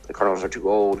 the Cardinals are too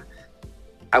old,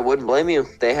 I wouldn't blame you.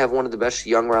 They have one of the best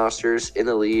young rosters in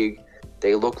the league.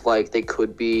 They look like they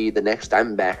could be the next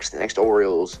Diamondbacks, the next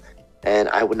Orioles, and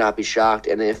I would not be shocked.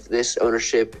 And if this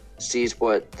ownership sees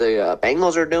what the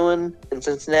Bengals are doing in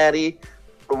Cincinnati,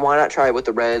 why not try it with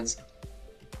the Reds?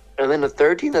 And then the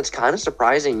third team that's kind of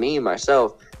surprising me,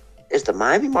 myself, is the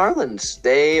Miami Marlins.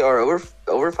 They are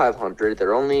over 500.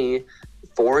 They're only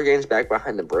 4 games back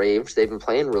behind the Braves. They've been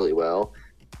playing really well.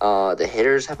 The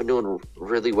hitters have been doing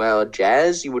really well.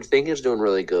 Jazz, you would think, is doing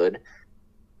really good.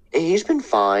 He's been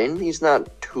fine. He's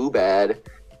not too bad.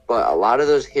 But a lot of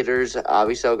those hitters,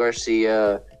 Avisel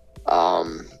Garcia,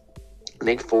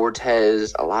 Nick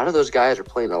Fortes, a lot of those guys are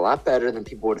playing a lot better than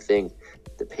people would think.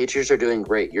 The pitchers are doing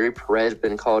great. Yuri Perez has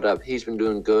been called up. He's been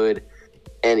doing good.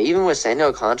 And even with Sandy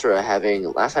Alcantara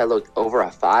having, last I looked, over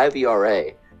a 5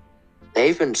 ERA,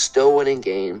 they've been still winning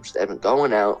games. They've been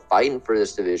going out, fighting for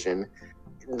this division.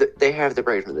 They have the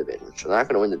Braves in the division, so they're not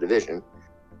going to win the division.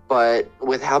 But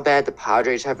with how bad the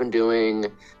Padres have been doing,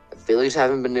 the Phillies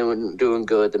haven't been doing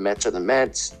good, the Mets are the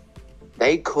Mets,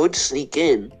 they could sneak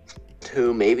in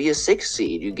to maybe a 6th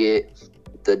seed. You get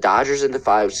the Dodgers in the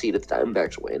 5 seed if the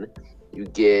Diamondbacks win. You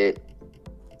get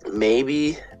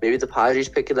maybe the Padres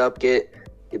pick it up, get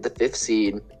the 5th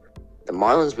seed. The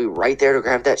Marlins will be right there to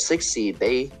grab that 6th seed.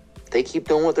 They keep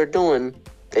doing what they're doing.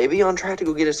 They be on track to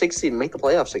go get a 6th seed and make the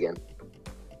playoffs again.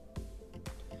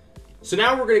 So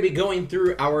now we're going to be going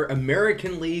through our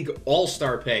American League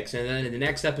All-Star picks, and then in the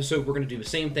next episode, we're going to do the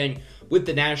same thing with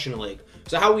the National League.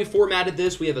 So how we formatted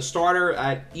this, we have a starter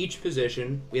at each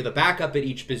position, we have a backup at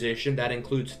each position, that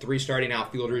includes 3 starting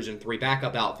outfielders and 3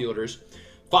 backup outfielders,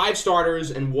 5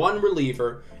 starters and 1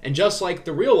 reliever, and just like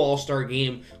the real All-Star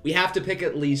game, we have to pick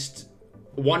at least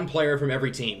 1 player from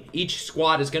every team. Each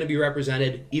squad is going to be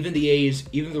represented, even the A's,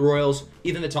 even the Royals,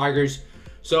 even the Tigers.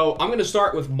 So I'm going to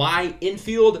start with my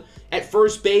infield. At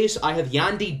first base, I have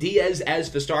Yandy Diaz as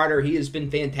the starter. He has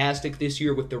been fantastic this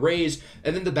year with the Rays.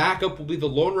 And then the backup will be the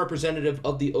lone representative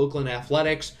of the Oakland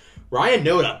Athletics, Ryan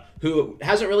Noda, who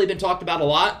hasn't really been talked about a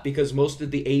lot because most of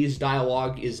the A's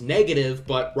dialogue is negative,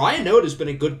 but Ryan Noda has been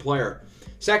a good player.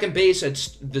 Second base,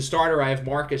 at the starter, I have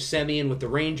Marcus Semien with the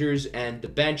Rangers, and the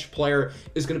bench player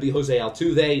is going to be Jose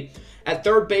Altuve. At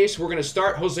third base, we're going to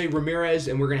start Jose Ramirez,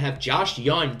 and we're going to have Josh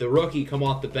Young, the rookie, come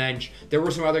off the bench. There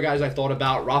were some other guys I thought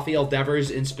about. Rafael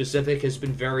Devers, in specific, has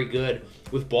been very good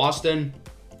with Boston.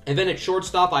 And then at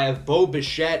shortstop, I have Bo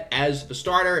Bichette as the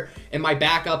starter, and my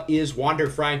backup is Wander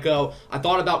Franco. I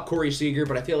thought about Corey Seager,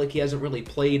 but I feel like he hasn't really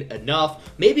played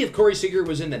enough. Maybe if Corey Seager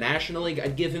was in the National League,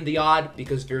 I'd give him the odd,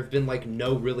 because there have been like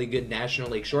no really good National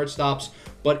League shortstops.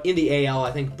 But in the AL,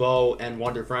 I think Bo and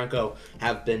Wander Franco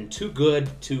have been too good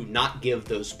to not give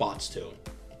those spots to.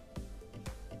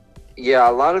 Yeah,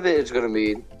 a lot of it is going to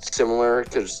be similar,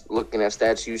 because looking at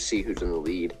stats, you see who's in the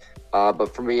lead. But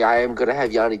for me, I am going to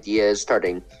have Yanni Diaz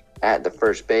starting at the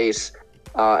first base.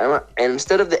 And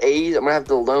instead of the A's, I'm going to have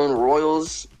the lone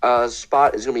Royals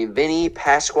spot is going to be Vinny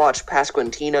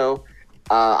Pasquantino.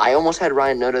 I almost had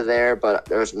Ryan Noda there, but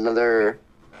there's another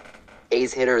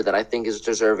A's hitter that I think is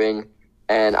deserving.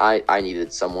 And I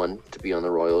needed someone to be on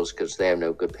the Royals because they have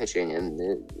no good pitching, and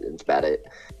it's about it.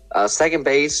 Second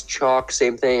base, chalk,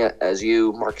 same thing as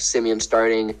you. Marcus Semien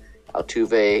starting.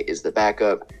 Altuve is the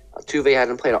backup. Altuve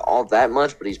hasn't played all that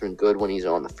much, but he's been good when he's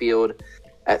on the field.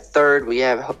 At third, we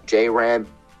have J-Ram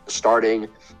starting.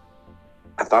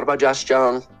 I thought about Josh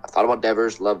Jung. I thought about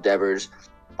Devers. Love Devers.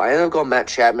 But I ended up going Matt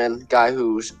Chapman, guy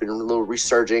who's been a little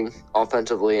resurging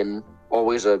offensively and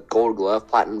always a gold glove,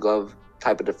 platinum glove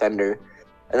type of defender.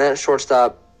 And then at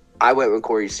shortstop, I went with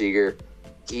Corey Seager.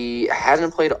 He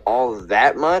hasn't played all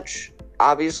that much,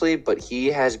 obviously, but he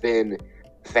has been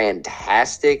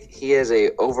fantastic. He has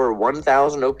a over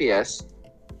 1,000 OPS,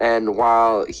 and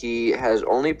while he has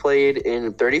only played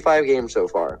in 35 games so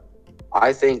far,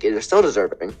 I think it is still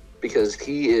deserving because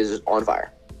he is on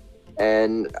fire,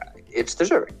 and it's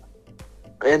deserving.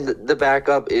 And the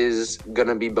backup is going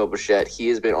to be Bo Bichette. He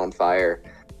has been on fire.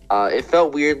 It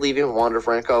felt weird leaving Wander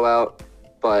Franco out,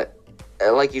 but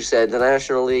like you said, the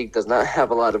National League does not have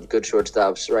a lot of good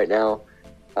shortstops right now.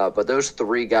 But those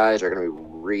three guys are going to be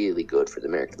really good for the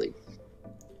American League.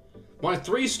 My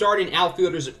three starting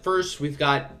outfielders at first, we've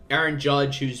got Aaron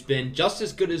Judge, who's been just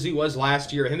as good as he was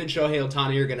last year. Him and Shohei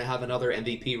Ohtani are going to have another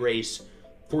MVP race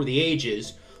for the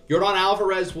ages. Yordan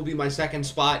Alvarez will be my second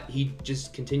spot. He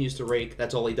just continues to rake.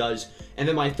 That's all he does. And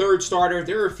then my third starter,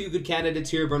 there are a few good candidates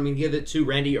here, but I'm going to give it to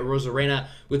Randy Arozarena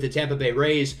with the Tampa Bay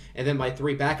Rays. And then my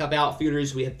three backup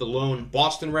outfielders, we have the lone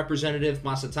Boston representative,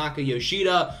 Masataka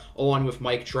Yoshida, along with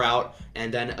Mike Trout,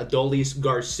 and then Adolis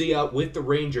Garcia with the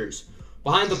Rangers.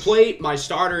 Behind the plate, my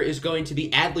starter is going to be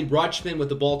Adley Rutschman with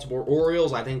the Baltimore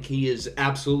Orioles. I think he is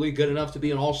absolutely good enough to be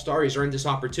an all-star. He's earned this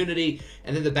opportunity.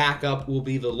 And then the backup will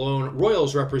be the lone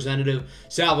Royals representative,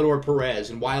 Salvador Perez.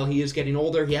 And while he is getting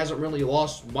older, he hasn't really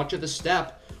lost much of the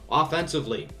step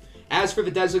offensively. As for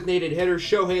the designated hitter,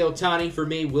 Shohei Ohtani, for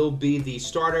me, will be the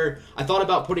starter. I thought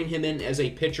about putting him in as a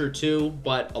pitcher, too,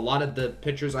 but a lot of the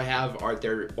pitchers I have are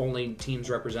their only team's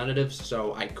representatives,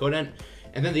 so I couldn't.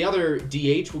 And then the other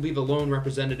DH will be the lone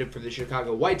representative for the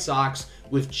Chicago White Sox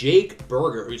with Jake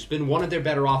Berger, who's been one of their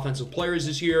better offensive players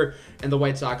this year, and the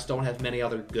White Sox don't have many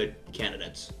other good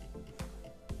candidates.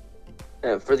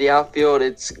 For the outfield,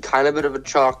 it's kind of a bit of a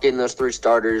chalk in those three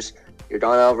starters.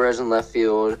 Yordan Alvarez in left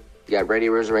field, you got Randy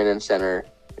Arozarena in center,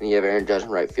 and you have Aaron Judge in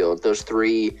right field. Those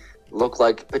three look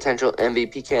like potential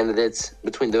MVP candidates.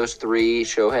 Between those three,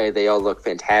 Shohei, they all look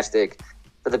fantastic.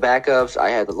 For the backups, I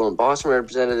had the lone Boston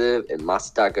representative and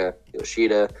Masataka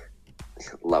Yoshida.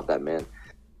 Love that man.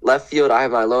 Left field, I have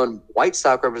my lone White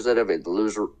Sox representative and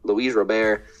Luis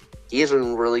Robert. He has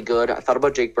been really good. I thought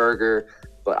about Jake Berger,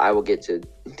 but I will get to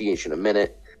DH in a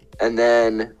minute. And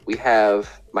then we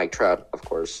have Mike Trout, of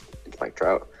course. It's Mike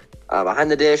Trout.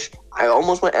 Behind the dish, I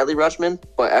almost went Adley Rutschman,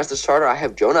 but as the starter, I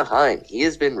have Jonah Heim. He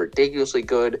has been ridiculously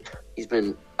good. He's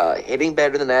been hitting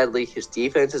better than Adley. His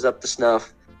defense is up to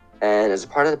snuff. And as a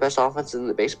part of the best offense in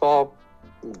the baseball,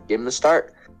 give him the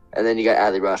start. And then you got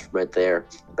Adley Rutschman right there,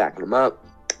 backing him up.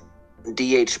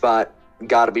 DH spot,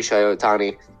 got to be Shohei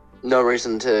Ohtani. No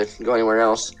reason to go anywhere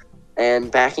else.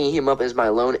 And backing him up is my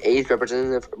lone A's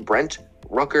representative, Brent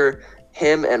Rooker.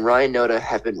 Him and Ryan Noda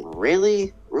have been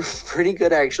really pretty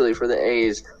good, actually, for the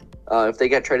A's. If they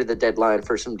got traded at the deadline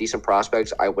for some decent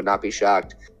prospects, I would not be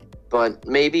shocked. But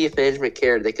maybe if management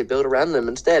cared, they could build around them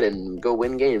instead and go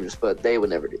win games, but they would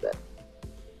never do that.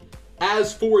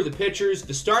 As for the pitchers,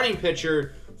 the starting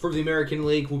pitcher for the American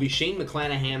League will be Shane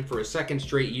McClanahan for a second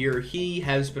straight year. He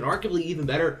has been arguably even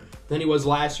better than he was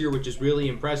last year, which is really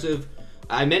impressive.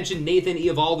 I mentioned Nathan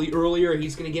Eovaldi earlier.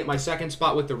 He's going to get my second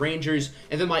spot with the Rangers.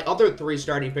 And then my other three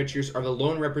starting pitchers are the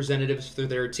lone representatives for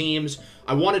their teams.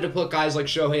 I wanted to put guys like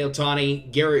Shohei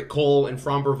Ohtani, Garrett Cole, and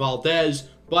Framber Valdez,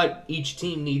 but each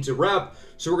team needs a rep.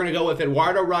 So we're going to go with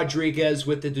Eduardo Rodriguez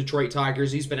with the Detroit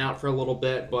Tigers. He's been out for a little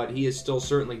bit, but he is still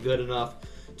certainly good enough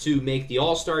to make the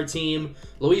All-Star team.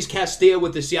 Luis Castillo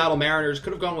with the Seattle Mariners.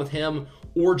 Could have gone with him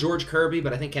or George Kirby,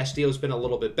 but I think Castillo's been a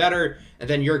little bit better. And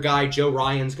then your guy, Joe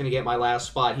Ryan's going to get my last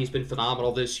spot. He's been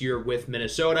phenomenal this year with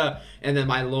Minnesota. And then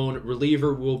my lone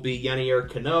reliever will be Yanier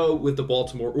Cano with the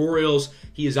Baltimore Orioles.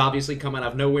 He has obviously come out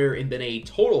of nowhere and been a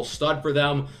total stud for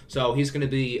them. So he's going to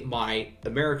be my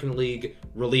American League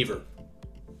reliever.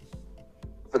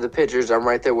 For the pitchers, I'm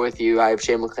right there with you. I have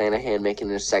Shane McClanahan making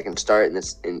his second start in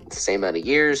the same amount of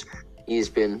years. He's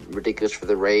been ridiculous for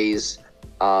the Rays.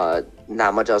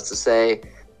 Not much else to say.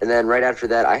 And then right after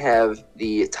that, I have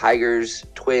the Tigers,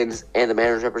 Twins, and the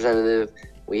Mariners representative.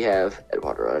 We have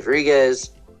Eduardo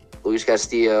Rodriguez, Luis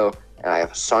Castillo, and I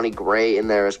have Sonny Gray in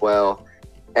there as well.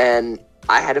 And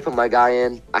I had to put my guy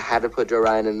in. I had to put Joe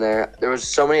Ryan in there. There was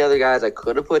so many other guys I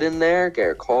could have put in there.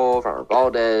 Garrett Cole, Farmer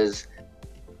Valdez.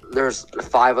 There's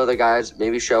 5 other guys,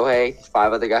 maybe Shohei.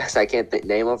 5 other guys I can't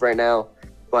name of right now.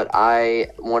 But I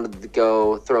wanted to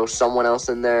go throw someone else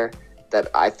in there that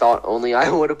I thought only I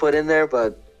would have put in there,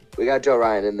 but we got Joe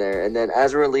Ryan in there. And then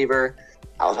as a reliever,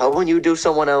 I was hoping you'd do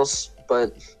someone else,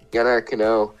 but Yanier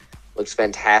Cano looks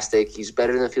fantastic. He's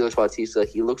better than Felix Bautista.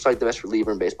 He looks like the best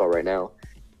reliever in baseball right now.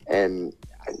 And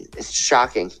it's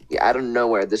shocking. Out of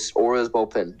nowhere, this Orioles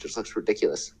bullpen just looks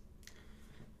ridiculous.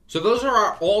 So those are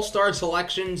our all-star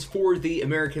selections for the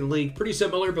American League. Pretty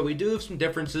similar, but we do have some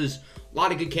differences. A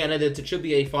lot of good candidates. It should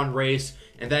be a fun race.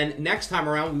 And then next time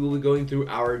around, we will be going through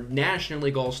our National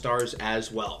League All-Stars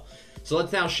as well. So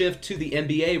let's now shift to the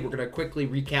NBA. We're going to quickly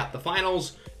recap the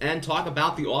finals and talk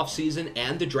about the offseason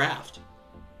and the draft.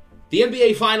 The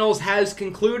NBA Finals has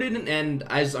concluded, and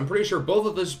as I'm pretty sure both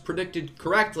of us predicted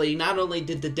correctly, not only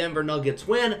did the Denver Nuggets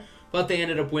win, but they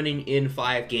ended up winning in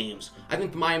 5 games. I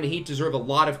think the Miami Heat deserve a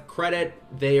lot of credit.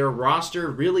 Their roster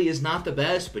really is not the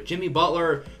best, but Jimmy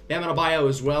Butler, Bam Adebayo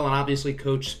as well, and obviously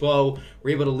Coach Spo were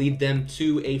able to lead them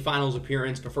to a finals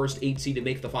appearance, the first 8 seed to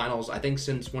make the finals, I think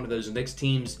since one of those Knicks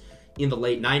teams in the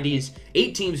late 90s.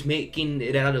 8 teams making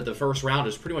it out of the first round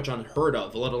is pretty much unheard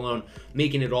of, let alone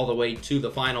making it all the way to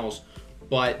the finals.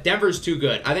 But Denver's too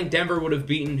good. I think Denver would have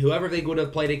beaten whoever they would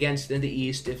have played against in the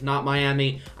East. If not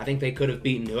Miami, I think they could have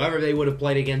beaten whoever they would have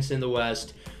played against in the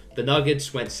West. The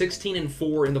Nuggets went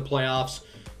 16-4 in the playoffs.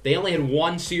 They only had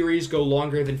 1 series go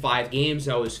longer than 5 games.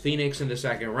 That was Phoenix in the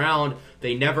second round.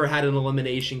 They never had an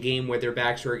elimination game where their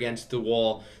backs were against the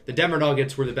wall. The Denver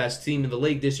Nuggets were the best team in the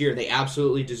league this year. They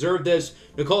absolutely deserved this.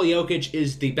 Nikola Jokic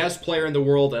is the best player in the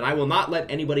world, and I will not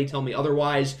let anybody tell me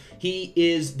otherwise. He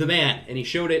is the man, and he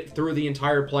showed it through the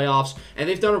entire playoffs. And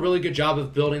they've done a really good job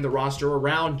of building the roster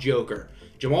around Joker.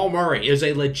 Jamal Murray is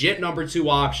a legit number 2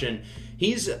 option.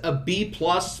 He's a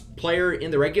B-plus player in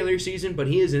the regular season, but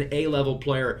he is an A-level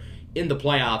player in the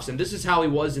playoffs. And this is how he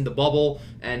was in the bubble.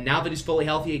 And now that he's fully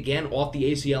healthy again off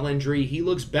the ACL injury, he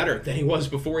looks better than he was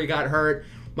before he got hurt.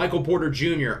 Michael Porter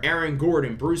Jr., Aaron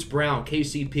Gordon, Bruce Brown,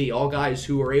 KCP, all guys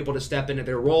who are able to step into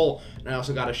their role. And I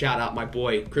also got to shout out my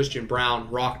boy, Christian Brown,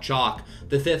 Rock Chalk,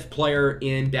 the 5th player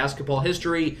in basketball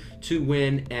history to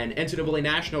win an NCAA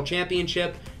National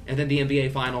Championship and then the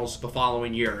NBA Finals the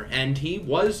following year. And he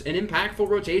was an impactful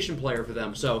rotation player for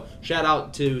them. So shout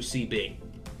out to CB.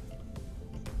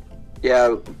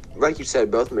 Yeah, like you said,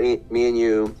 both me and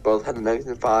you both had the Nuggets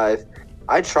in 5.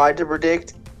 I tried to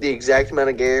predict the exact amount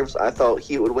of games. I thought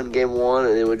Heat would win game 1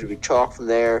 and it would be chalk from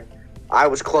there. I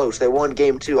was close. They won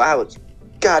game 2. I was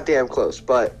goddamn close.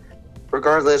 But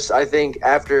regardless, I think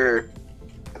after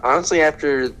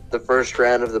the first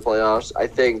round of the playoffs, I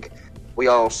think we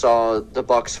all saw the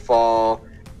Bucks fall.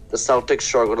 The Celtics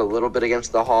struggled a little bit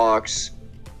against the Hawks,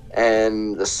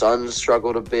 and the Suns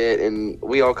struggled a bit, and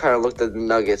we all kind of looked at the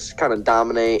Nuggets kind of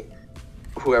dominate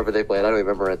whoever they played. I don't even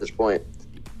remember at this point.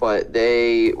 But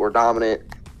they were dominant,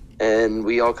 and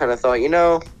we all kind of thought,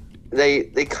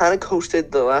 they kind of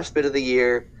coasted the last bit of the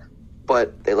year,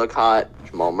 but they look hot.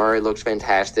 Jamal Murray looks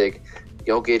fantastic.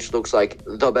 Jokic looks like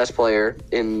the best player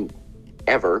in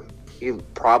ever. He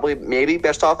probably, maybe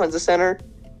best offensive center.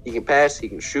 He can pass, he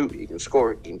can shoot, he can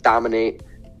score, he can dominate,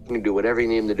 he can do whatever you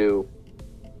need him to do.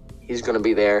 He's going to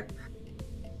be there.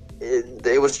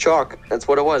 It was chalk. That's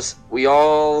what it was. We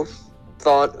all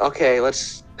thought, okay,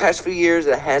 past few years,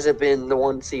 it hasn't been the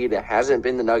 1 seed. It hasn't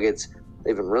been the Nuggets.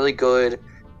 They've been really good,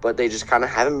 but they just kind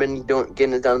of haven't been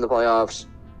getting it done in the playoffs.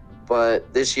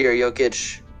 But this year,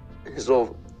 Jokic, his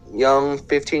little young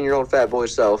 15-year-old fat boy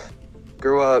self,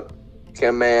 grew up, became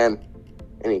a man,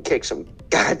 and he kicked some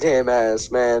goddamn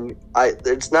ass, man.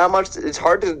 It's not much. It's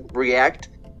hard to react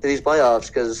to these playoffs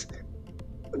because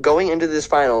going into this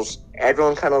finals,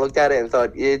 everyone kind of looked at it and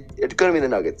thought it's going to be the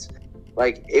Nuggets.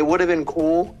 Like, it would have been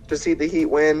cool to see the Heat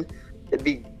win. It'd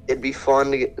be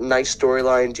fun to get a nice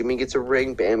storyline. Jimmy gets a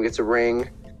ring, Bam gets a ring.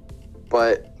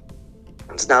 But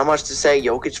it's not much to say.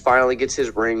 Jokic finally gets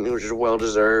his ring, which is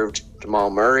well-deserved. Jamal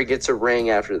Murray gets a ring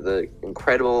after the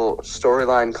incredible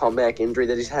storyline comeback injury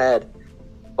that he's had.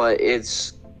 But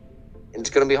it's going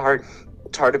to be hard.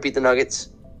 It's hard to beat the Nuggets.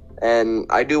 And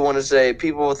I do want to say,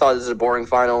 people thought this was a boring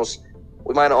finals.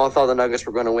 We might have all thought the Nuggets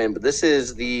were going to win, but this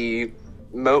is the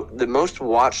most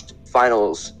watched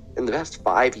finals in the past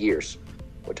 5 years.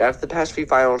 Which after the past few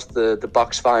finals, the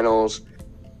Bucks finals,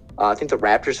 I think the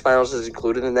Raptors finals is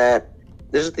included in that.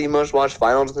 This is the most watched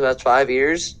finals in the past 5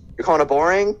 years. You're calling it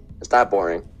boring? It's not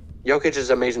boring. Jokic is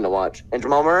amazing to watch. And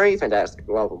Jamal Murray, fantastic.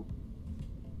 Welcome.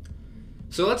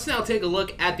 So let's now take a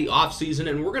look at the offseason,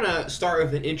 and we're going to start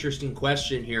with an interesting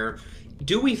question here.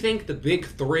 Do we think the Big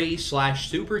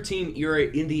Three/super team era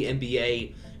in the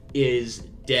NBA is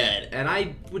dead? And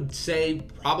I would say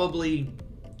probably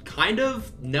kind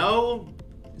of, no,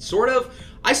 sort of.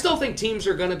 I still think teams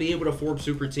are going to be able to form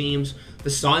super teams. The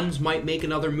Suns might make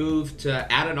another move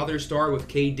to add another star with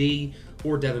KD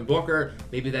or Devin Booker.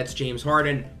 Maybe that's James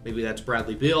Harden. Maybe that's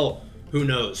Bradley Beal. Who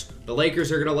knows? The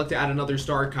Lakers are going to look to add another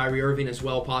star, Kyrie Irving as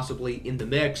well, possibly in the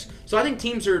mix. So I think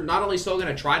teams are not only still going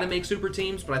to try to make super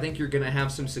teams, but I think you're going to have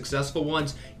some successful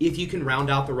ones if you can round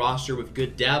out the roster with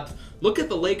good depth. Look at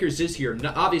the Lakers this year.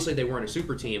 Obviously, they weren't a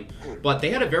super team, but they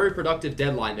had a very productive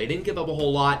deadline. They didn't give up a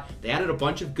whole lot. They added a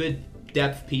bunch of good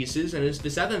depth pieces, and as the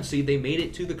 7th seed, they made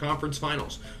it to the conference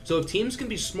finals. So if teams can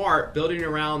be smart, building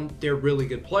around their really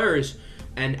good players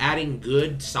and adding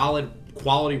good, solid,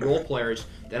 quality role players,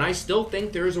 then I still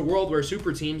think there is a world where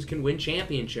super teams can win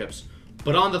championships.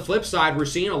 But on the flip side, we're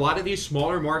seeing a lot of these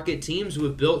smaller market teams who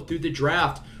have built through the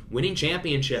draft winning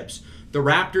championships. The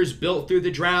Raptors built through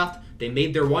the draft. They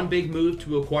made their one big move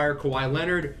to acquire Kawhi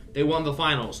Leonard. They won the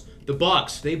finals. The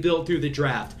Bucks, they built through the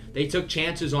draft. They took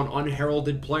chances on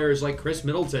unheralded players like Chris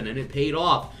Middleton, and it paid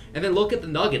off. And then look at the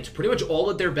Nuggets. Pretty much all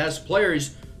of their best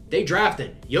players, they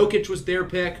drafted. Jokic was their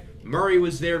pick. Murray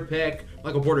was their pick.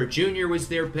 Michael Porter Jr. was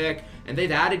their pick. And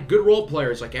they've added good role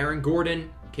players like Aaron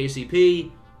Gordon,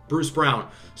 KCP, Bruce Brown.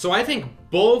 So I think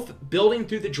both building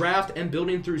through the draft and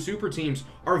building through super teams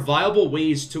are viable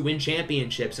ways to win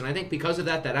championships. And I think because of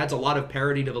that, that adds a lot of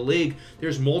parity to the league.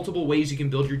 There's multiple ways you can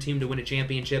build your team to win a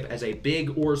championship as a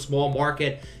big or small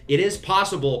market. It is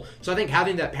possible. So I think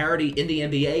having that parity in the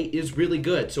NBA is really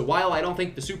good. So while I don't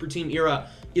think the super team era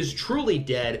is truly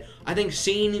dead, I think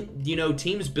seeing,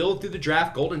 teams build through the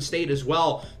draft, Golden State as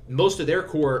well, most of their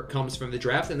core comes from the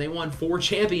draft, and they won 4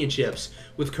 championships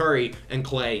with Curry and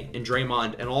Clay and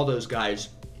Draymond and all those guys.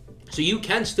 So you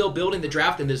can still build in the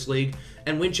draft in this league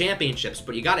and win championships,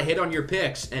 but you got to hit on your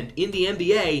picks. And in the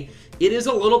NBA, it is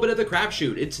a little bit of the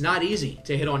crapshoot. It's not easy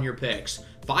to hit on your picks.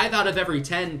 5 out of every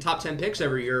 10 top 10 picks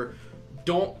every year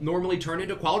don't normally turn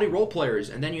into quality role players,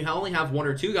 and then you only have 1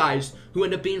 or 2 guys who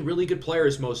end up being really good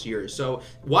players most years. So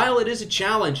while it is a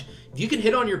challenge, if you can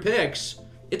hit on your picks,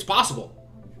 it's possible.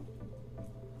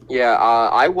 Yeah,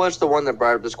 I was the one that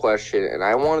brought up this question, and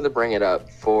I wanted to bring it up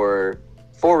for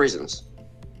 4 reasons.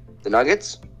 The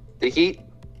Nuggets, the Heat,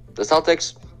 the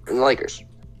Celtics, and the Lakers.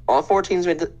 All 4 teams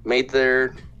made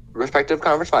their respective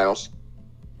conference finals.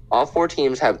 All 4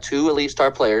 teams have 2 elite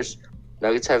star players.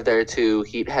 Nuggets have their 2.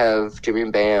 Heat have Jimmy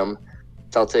and Bam.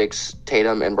 Celtics,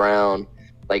 Tatum and Brown.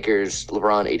 Lakers,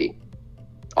 LeBron, AD.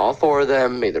 All 4 of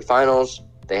them made their finals.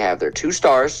 They have their 2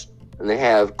 stars, and they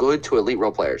have good to elite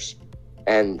role players.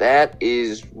 And that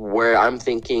is where I'm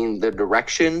thinking the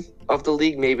direction of the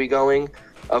league may be going.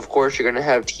 Of course, you're going to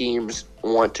have teams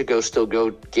want to still go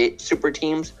get super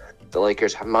teams. The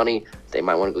Lakers have money. They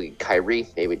might want to go get Kyrie,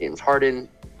 maybe James Harden,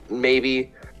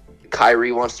 maybe.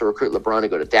 Kyrie wants to recruit LeBron to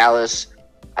go to Dallas.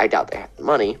 I doubt they have the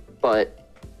money,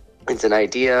 but it's an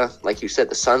idea. Like you said,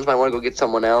 the Suns might want to go get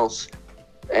someone else.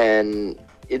 And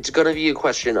it's going to be a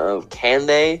question of can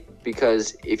they?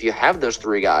 Because if you have those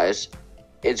 3 guys,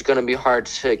 it's going to be hard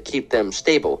to keep them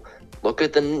stable. Look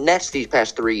at the Nets these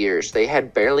past 3 years. They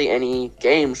had barely any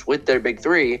games with their big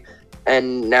 3,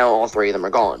 and now all 3 of them are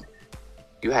gone.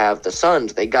 You have the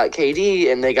Suns. They got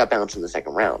KD, and they got bounced in the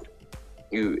second round.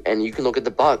 You can look at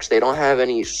the Bucks. They don't have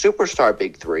any superstar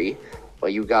big 3,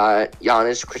 but you got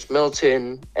Giannis, Chris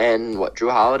Middleton, and Drew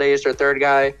Holiday is their 3rd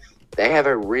guy. They have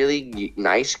a really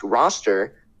nice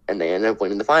roster, and they end up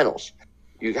winning the finals.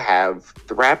 You have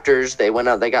the Raptors. They went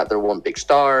out. They got their 1 big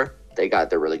star. They got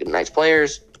their really good, nice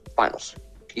players. Finals.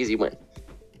 Easy win.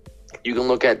 You can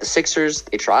look at the Sixers.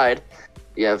 They tried.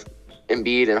 You have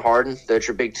Embiid and Harden. That's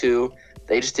your big 2.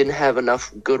 They just didn't have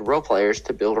enough good role players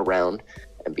to build around.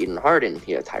 Embiid and Harden.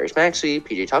 You have Tyrese Maxey,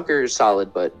 PJ Tucker is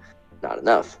solid, but not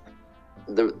enough.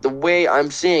 The way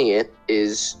I'm seeing it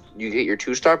is you get your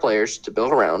 2-star players to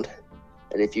build around,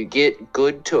 and if you get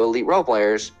good to elite role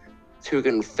players who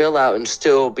can fill out and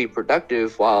still be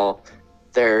productive while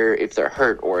if they're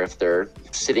hurt or if they're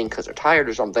sitting because they're tired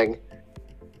or something,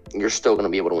 you're still going to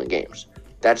be able to win games.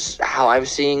 That's how I'm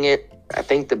seeing it. I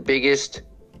think the biggest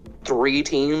 3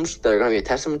 teams that are going to be a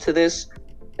testament to this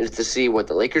is to see what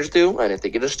the Lakers do and if they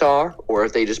get a star or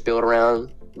if they just build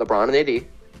around LeBron and AD.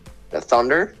 The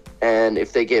Thunder, and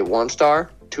if they get 1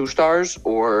 star, 2 stars,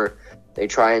 or they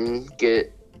try and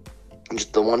get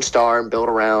just the 1 star and build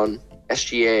around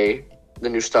SGA, the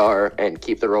new star, and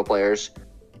keep the role players.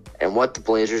 And what the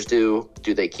Blazers do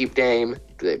they keep Dame?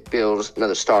 Do they build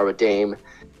another star with Dame?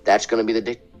 That's going to be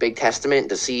the big testament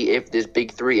to see if this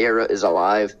Big 3 era is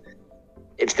alive.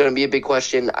 It's going to be a big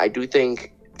question. I do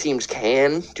think teams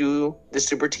can do the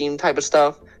super team type of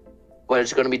stuff, but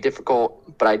it's going to be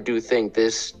difficult. But I do think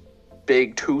this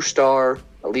big 2-star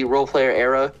elite role player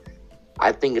era,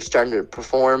 I think it's starting to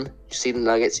perform. You see the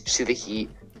Nuggets, you see the Heat,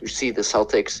 you see the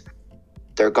Celtics.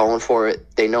 They're going for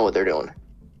it. They know what they're doing.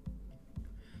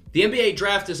 The NBA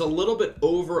draft is a little bit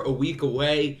over a week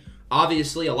away.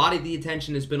 Obviously, a lot of the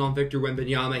attention has been on Victor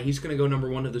Wembanyama. He's going to go number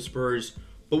 1 to the Spurs.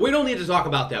 But we don't need to talk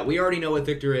about that. We already know what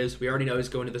Victor is. We already know he's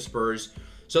going to the Spurs.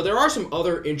 So there are some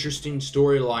other interesting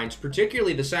storylines,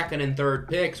 particularly the 2nd and 3rd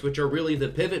picks, which are really the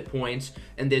pivot points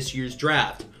in this year's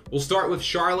draft. We'll start with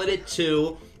Charlotte at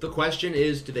 2. The question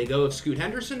is, do they go with Scoot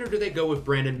Henderson or do they go with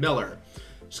Brandon Miller?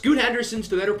 Scoot Henderson's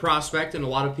the better prospect in a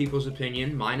lot of people's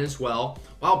opinion, mine as well,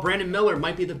 while Brandon Miller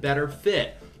might be the better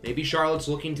fit. Maybe Charlotte's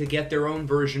looking to get their own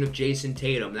version of Jason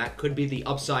Tatum. That could be the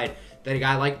upside that a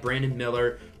guy like Brandon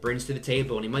Miller brings to the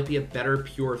table, and he might be a better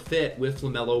pure fit with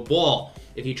LaMelo Ball.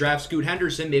 If you draft Scoot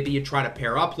Henderson, maybe you try to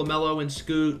pair up LaMelo and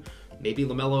Scoot. Maybe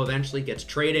LaMelo eventually gets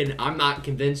traded. I'm not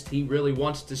convinced he really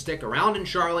wants to stick around in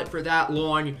Charlotte for that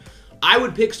long. I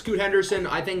would pick Scoot Henderson.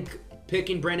 I think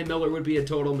picking Brandon Miller would be a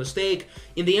total mistake.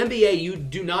 In the NBA, you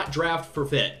do not draft for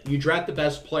fit. You draft the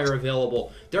best player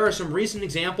available. There are some recent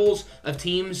examples of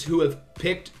teams who have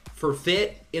picked for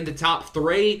fit in the top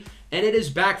 3, and it has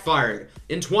backfired.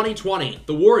 In 2020,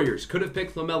 the Warriors could have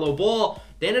picked LaMelo Ball.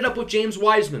 They ended up with James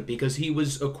Wiseman because he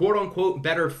was a quote-unquote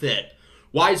better fit.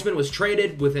 Wiseman was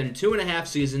traded within 2.5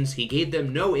 seasons. He gave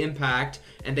them no impact,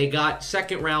 and they got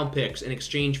second-round picks in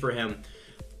exchange for him.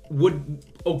 Would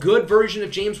a good version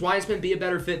of James Wiseman be a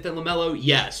better fit than LaMelo?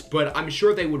 Yes, but I'm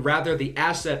sure they would rather the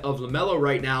asset of LaMelo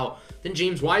right now than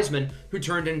James Wiseman, who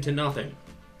turned into nothing.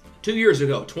 2 years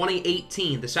ago,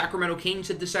 2018, the Sacramento Kings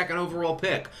had the 2nd overall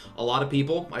pick. A lot of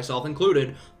people, myself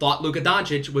included, thought Luka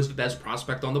Doncic was the best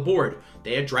prospect on the board.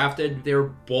 They had drafted their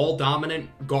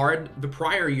ball-dominant guard the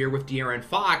prior year with De'Aaron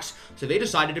Fox, so they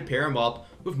decided to pair him up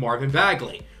with Marvin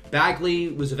Bagley. Bagley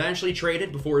was eventually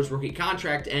traded before his rookie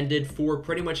contract ended for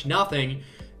pretty much nothing,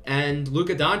 and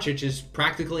Luka Doncic is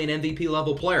practically an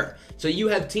MVP-level player. So you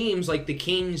have teams like the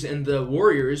Kings and the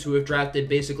Warriors who have drafted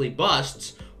basically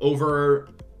busts over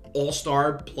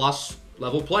all-star plus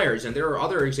level players, and there are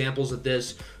other examples of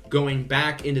this going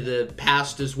back into the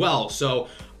past as well. So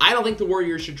I don't think the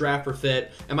Warriors should draft for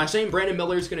fit. Am I saying Brandon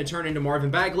Miller is going to turn into Marvin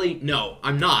Bagley? No,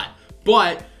 I'm not.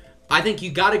 But I think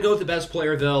you got to go with the best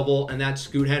player available, and that's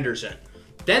Scoot Henderson.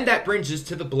 Then that brings us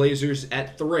to the Blazers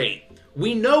at 3.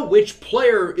 We know which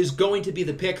player is going to be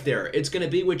the pick there. It's going to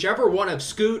be whichever one of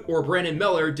Scoot or Brandon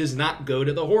Miller does not go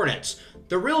to the Hornets.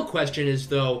 The real question is,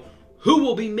 though, who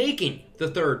will be making the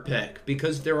 3rd pick?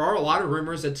 Because there are a lot of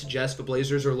rumors that suggest the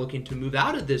Blazers are looking to move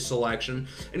out of this selection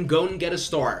and go and get a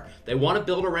star. They want to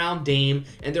build around Dame,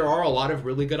 and there are a lot of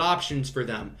really good options for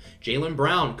them. Jaylen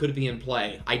Brown could be in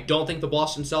play. I don't think the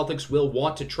Boston Celtics will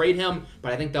want to trade him,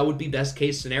 but I think that would be best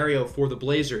case scenario for the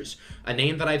Blazers. A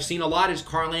name that I've seen a lot is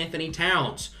Karl Anthony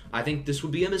Towns. I think this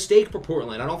would be a mistake for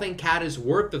Portland. I don't think Cat is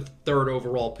worth the 3rd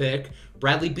overall pick.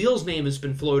 Bradley Beal's name has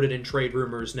been floated in trade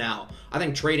rumors now. I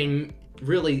think trading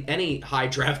really any high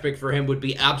draft pick for him would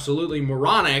be absolutely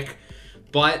moronic,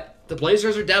 but the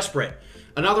Blazers are desperate.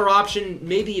 Another option,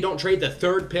 maybe you don't trade the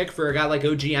 3rd pick for a guy like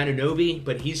OG Anunoby,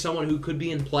 but he's someone who could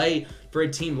be in play for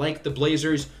a team like the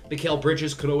Blazers. Mikal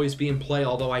Bridges could always be in play,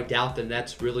 although I doubt the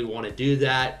Nets really want to do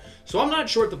that. So I'm not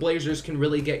sure if the Blazers can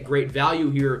really get great value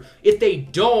here. If they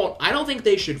don't, I don't think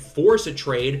they should force a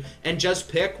trade and just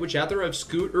pick whichever of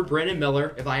Scoot or Brandon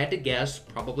Miller, if I had to guess,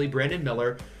 probably Brandon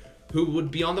Miller, who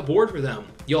would be on the board for them.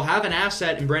 You'll have an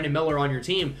asset in Brandon Miller on your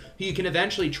team who you can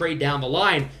eventually trade down the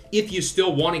line if you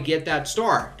still want to get that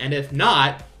star. And if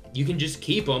not, you can just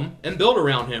keep him and build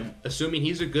around him, assuming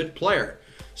he's a good player.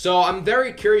 So I'm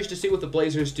very curious to see what the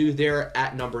Blazers do there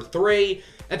at number 3.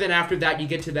 And then after that, you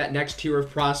get to that next tier of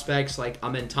prospects like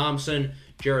Amen Thompson,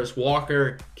 Jarris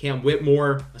Walker, Cam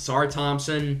Whitmore, Asar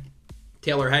Thompson,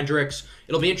 Taylor Hendricks.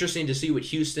 It'll be interesting to see what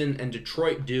Houston and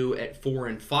Detroit do at 4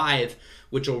 and 5,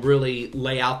 which will really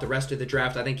lay out the rest of the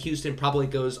draft. I think Houston probably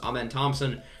goes Amen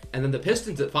Thompson, and then the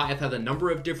Pistons at 5 have a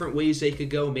number of different ways they could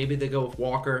go. Maybe they go with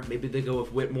Walker, maybe they go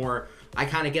with Whitmore. I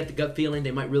kind of get the gut feeling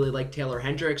they might really like Taylor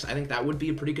Hendricks. I think that would be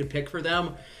a pretty good pick for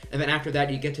them. And then after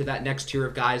that, you get to that next tier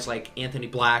of guys like Anthony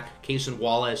Black, Cason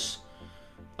Wallace,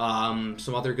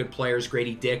 some other good players,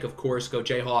 Grady Dick, of course, go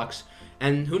Jayhawks.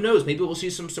 And who knows, maybe we'll see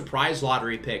some surprise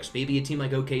lottery picks. Maybe a team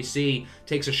like OKC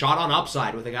takes a shot on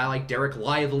upside with a guy like Derek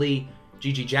Lively,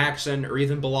 Gigi Jackson, or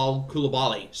even Bilal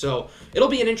Coulibaly. So it'll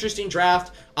be an interesting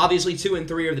draft. Obviously, 2 and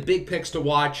 3 are the big picks to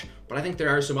watch, but I think there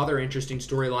are some other interesting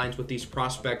storylines with these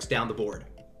prospects down the board.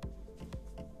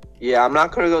 Yeah, I'm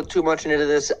not going to go too much into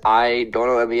this. I don't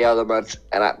know NBA all that much,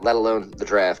 and let alone the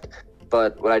draft.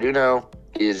 But what I do know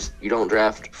is you don't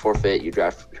draft forfeit, you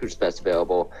draft who's best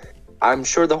available. I'm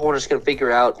sure the Hornets can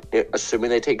figure out,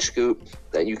 assuming they take Scoot,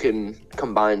 that you can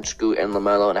combine Scoot and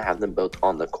LaMelo and have them both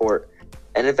on the court.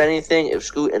 And if anything, if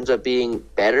Scoot ends up being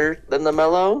better than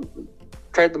LaMelo,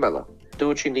 trade LaMelo. Do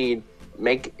what you need.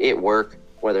 Make it work,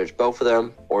 whether it's both of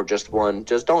them or just one.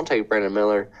 Just don't take Brandon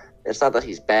Miller. It's not that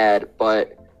he's bad,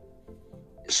 but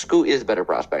Scoot is a better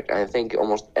prospect. I think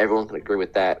almost everyone can agree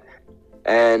with that.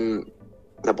 And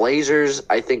the Blazers,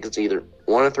 I think it's either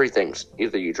one of 3 things.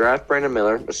 Either you draft Brandon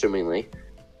Miller, assumingly.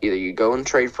 Either you go and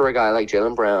trade for a guy like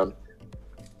Jaylen Brown,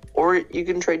 or you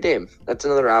can trade Dame. That's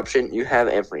another option. You have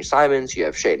Anthony Simons. You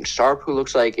have Shaedon Sharpe, who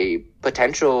looks like a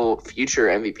potential future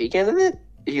MVP candidate.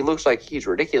 He looks like he's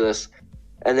ridiculous.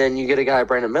 And then you get a guy,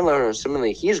 Brandon Miller, and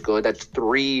assumingly he's good. That's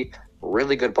 3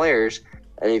 really good players.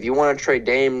 And if you want to trade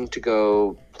Dame to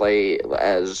go play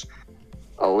as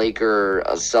a Laker,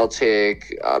 a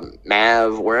Celtic,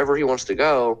 Mav, wherever he wants to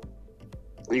go,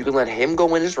 you can let him go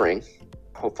win his ring,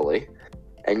 hopefully.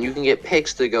 And you can get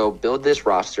picks to go build this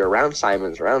roster around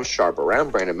Simons, around Sharp,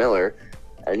 around Brandon Miller,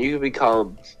 and you can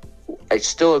become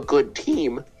still a good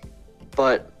team,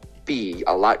 but be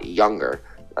a lot younger.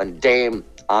 And Dame,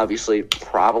 obviously,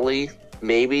 probably,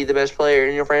 maybe the best player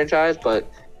in your franchise, but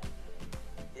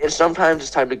sometimes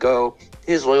it's time to go.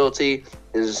 His loyalty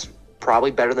is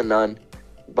probably better than none,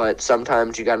 but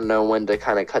sometimes you got to know when to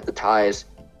kind of cut the ties.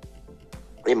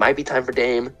 It might be time for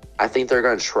Dame. I think they're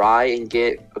going to try and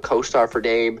get a co-star for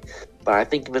Dame, but I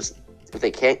think if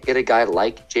they can't get a guy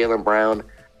like Jaylen Brown,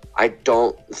 I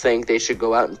don't think they should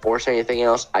go out and force anything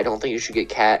else. I don't think you should get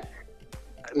Cat.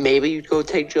 Maybe you go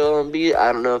take Joel Embiid.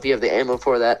 I don't know if you have the ammo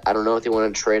for that. I don't know if they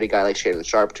want to trade a guy like Shaedon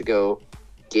Sharpe to go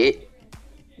get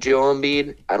Joel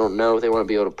Embiid. I don't know if they want to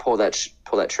be able to pull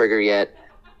that trigger yet.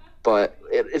 But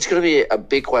it's going to be a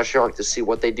big question mark to see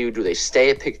what they do. Do they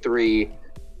stay at pick 3?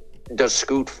 Does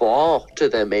Scoot fall to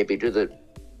them maybe? Do the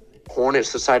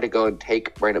Hornets decide to go and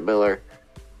take Brandon Miller?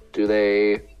 Do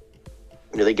they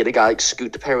get a guy like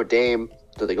Scoot to pair with Dame?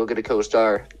 Do they go get a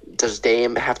co-star? Does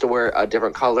Dame have to wear a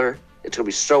different color? It's going to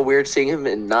be so weird seeing him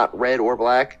in not red or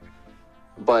black.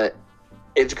 But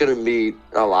it's going to be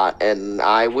a lot. And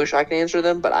I wish I could answer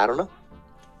them, but I don't know.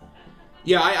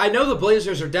 Yeah, I know the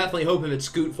Blazers are definitely hoping that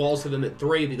Scoot falls to them at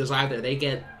 3 because either they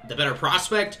get the better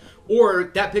prospect or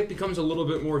that pick becomes a little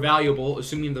bit more valuable,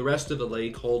 assuming the rest of the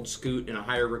league holds Scoot in a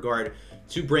higher regard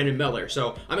to Brandon Miller.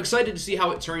 So I'm excited to see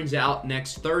how it turns out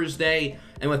next Thursday.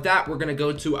 And with that, we're going to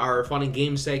go to our fun and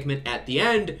game segment at the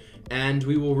end, and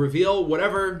we will reveal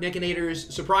whatever Nick and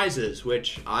Nader's surprise is,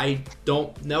 which I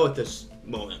don't know at this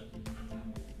moment.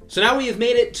 So now we have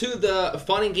made it to the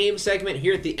fun and game segment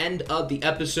here at the end of the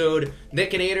episode.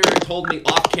 Nick and Nader told me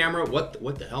off camera, what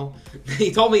the hell?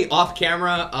 He told me off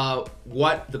camera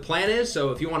what the plan is.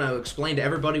 So if you want to explain to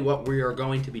everybody what we are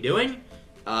going to be doing,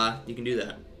 you can do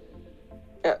that.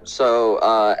 Yeah, so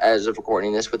as of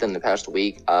recording this within the past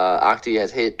week, Octi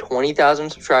has hit 20,000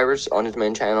 subscribers on his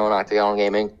main channel on Octagon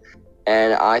Gaming.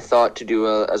 And I thought to do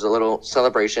as a little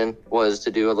celebration was to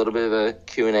do a little bit of a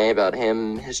Q&A about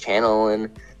him, his channel,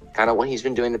 and kind of what he's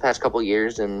been doing the past couple of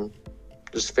years, and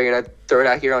just figured I'd throw it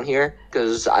out here on here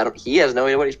because he has no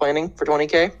idea what he's planning for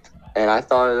 20K, and I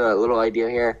thought a little idea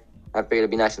here. I figured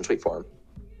it'd be nice and sweet for him.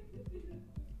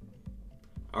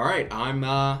 All right, I'm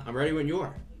ready when you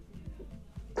are.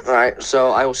 All right,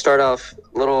 so I will start off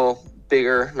a little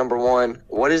bigger. Number 1,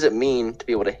 what does it mean to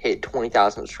be able to hit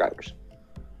 20,000 subscribers?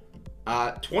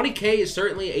 20K is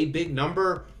certainly a big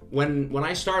number. When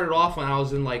I started off when I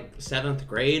was in like 7th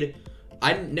grade,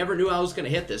 I never knew I was going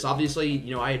to hit this.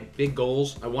 Obviously, I had big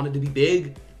goals. I wanted to be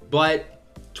big, but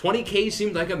 20K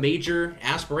seemed like a major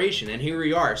aspiration, and here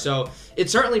we are. So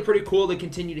it's certainly pretty cool to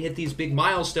continue to hit these big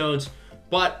milestones,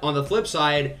 but on the flip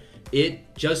side,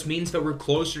 it just means that we're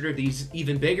closer to these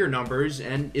even bigger numbers,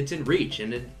 and it's in reach,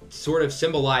 and it sort of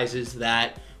symbolizes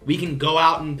that we can go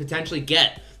out and potentially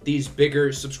get these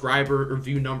bigger subscriber or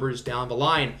view numbers down the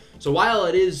line. So while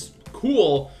it is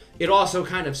cool, it also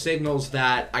kind of signals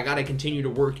that I got to continue to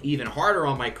work even harder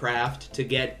on my craft to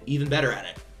get even better at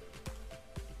it.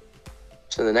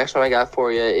 So the next one I got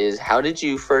for you is, how did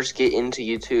you first get into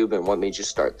YouTube and what made you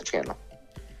start the channel?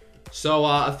 So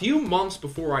a few months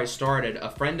before I started, a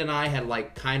friend and I had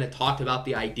like kind of talked about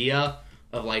the idea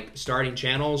of like starting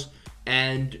channels,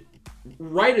 and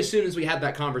right as soon as we had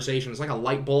that conversation, it's like a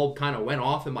light bulb kind of went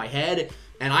off in my head,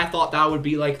 and I thought that would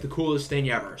be like the coolest thing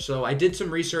ever. So I did some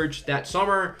research that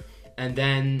summer, and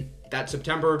then that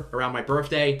September, around my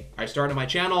birthday, I started my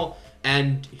channel,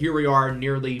 and here we are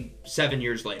nearly 7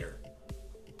 years later.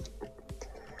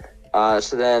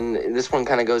 So then this one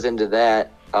kind of goes into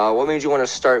that. What made you want to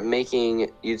start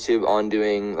making YouTube on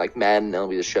doing like Madden,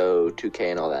 MLB The Show,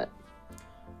 2K, and all that?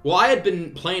 Well, I had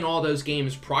been playing all those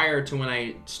games prior to when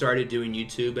I started doing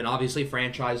YouTube, and obviously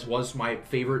franchise was my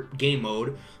favorite game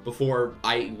mode before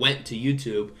I went to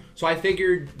YouTube. So I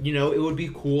figured, you know, it would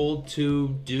be cool to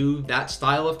do that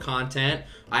style of content.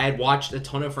 I had watched a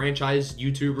ton of franchise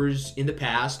YouTubers in the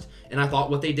past, and I thought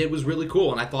what they did was really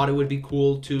cool, and I thought it would be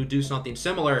cool to do something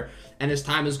similar. And as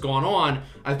time has gone on,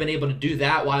 I've been able to do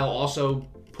that while also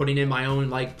putting in my own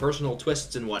like personal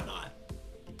twists and whatnot.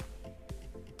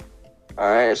 All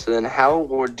right, so then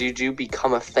how did you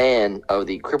become a fan of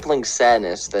the crippling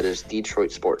sadness that is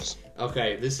Detroit sports?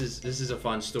 Okay, this is a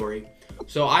fun story.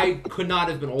 So I could not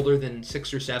have been older than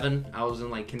 6 or 7. I was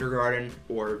in like kindergarten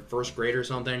or first grade or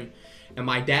something. And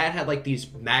my dad had like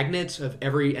these magnets of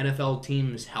every NFL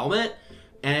team's helmet.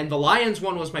 And the Lions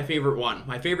one was my favorite one.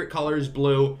 My favorite color is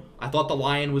blue. I thought the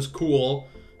lion was cool.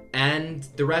 And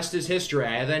the rest is history.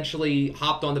 I eventually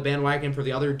hopped on the bandwagon for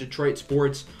the other Detroit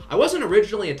sports. I wasn't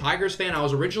originally a Tigers fan. I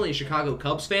was originally a Chicago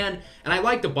Cubs fan. And I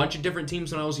liked a bunch of different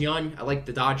teams when I was young. I liked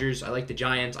the Dodgers. I liked the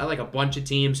Giants. I like a bunch of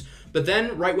teams. But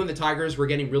then right when the Tigers were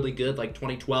getting really good, like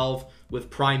 2012, with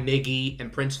Prime Miggy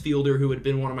and Prince Fielder, who had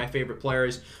been one of my favorite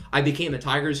players, I became a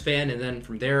Tigers fan. And then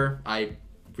from there, I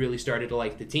really started to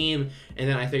like the team, and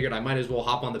then I figured I might as well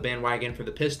hop on the bandwagon for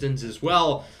the Pistons as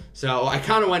well. So I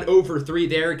kind of went over 3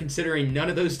 there, considering none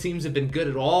of those teams have been good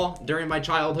at all during my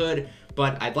childhood,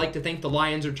 but I'd like to think the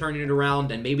Lions are turning it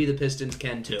around, and maybe the Pistons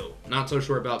can too. Not so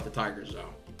sure about the Tigers though.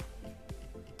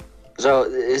 So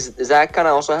is that kind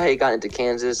of also how you got into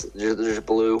Kansas? There's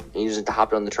blue, and you just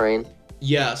hopped on the train?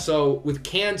 Yeah, so with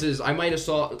Kansas, I might have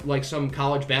saw like some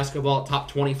college basketball top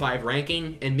 25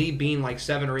 ranking, and me being like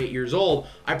 7 or 8 years old,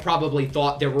 I probably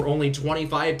thought there were only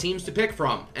 25 teams to pick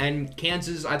from. And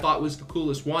Kansas, I thought, was the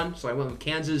coolest one, so I went with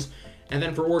Kansas. And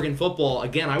then for Oregon football,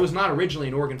 again, I was not originally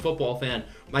an Oregon football fan.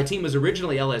 My team was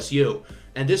originally LSU.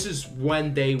 And this is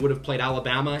when they would have played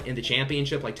Alabama in the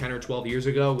championship like 10 or 12 years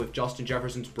ago with Justin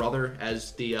Jefferson's brother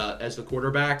as the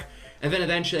quarterback. And then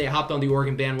eventually I hopped on the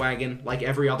Oregon bandwagon like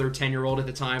every other 10-year-old at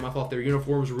the time. I thought their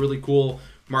uniforms were really cool.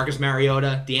 Marcus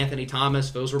Mariota, DeAnthony Thomas,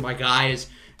 those were my guys.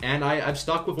 And I've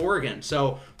stuck with Oregon.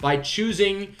 So by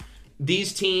choosing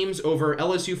these teams over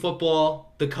LSU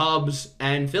football, the Cubs,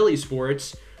 and Philly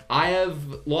sports, I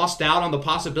have lost out on the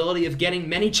possibility of getting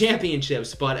many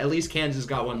championships, but at least Kansas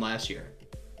got one last year.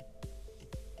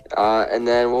 And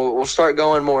then we'll start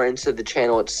going more into the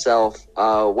channel itself.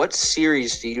 What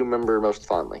series do you remember most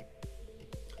fondly?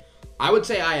 I would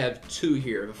say I have 2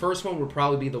 here. The first one would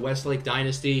probably be the Westlake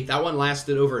Dynasty. That one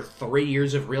lasted over 3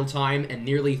 years of real time and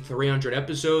nearly 300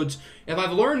 episodes. If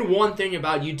I've learned one thing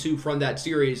about YouTube from that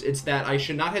series, it's that I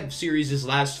should not have series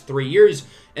last 3 years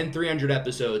and 300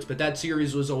 episodes. But that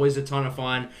series was always a ton of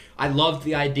fun. I loved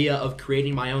the idea of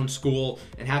creating my own school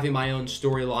and having my own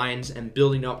storylines and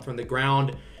building up from the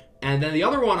ground. And then the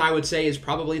other one I would say is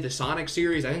probably the Sonic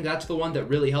series. I think that's the one that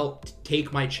really helped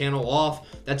take my channel off.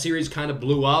 That series kind of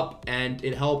blew up, and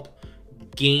it helped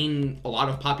gain a lot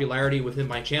of popularity within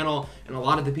my channel. And a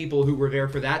lot of the people who were there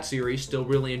for that series still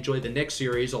really enjoy the Knicks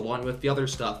series, along with the other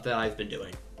stuff that I've been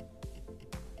doing.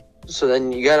 So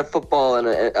then you got a football and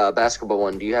a basketball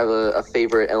one. Do you have a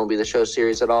favorite MLB The Show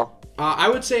series at all? I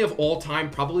would say of all time,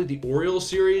 probably the Orioles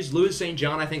series. Louis St.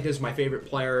 John, I think, is my favorite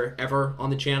player ever on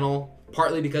the channel.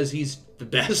 Partly because he's the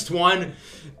best one,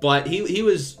 but he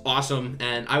was awesome,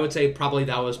 and I would say probably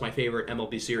that was my favorite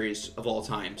MLB series of all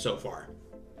time so far.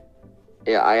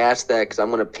 Yeah, I asked that because I'm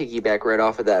going to piggyback right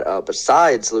off of that.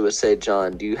 Besides Louis St.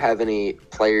 John, do you have any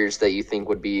players that you think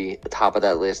would be the top of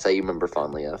that list that you remember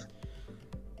fondly of?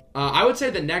 I would say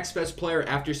the next best player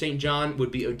after St. John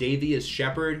would be Odavius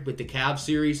Shepard with the Cavs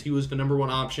series. He was the number one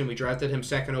option. We drafted him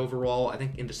second overall, I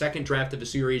think, in the second draft of the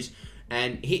series,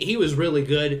 and he was really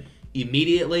good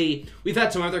immediately. We've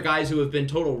had some other guys who have been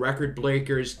total record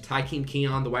breakers. Tykeem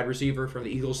Keon, the wide receiver from the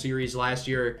Eagles series last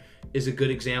year, is a good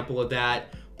example of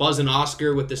that. Buzz and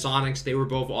Oscar with the Sonics, they were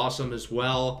both awesome as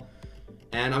well.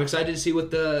 And I'm excited to see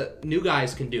what the new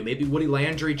guys can do. Maybe Woody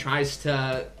Landry tries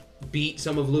to beat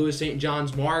some of Louis St.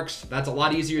 John's marks. That's a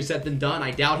lot easier said than done.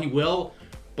 I doubt he will,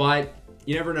 but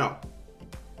you never know.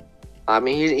 I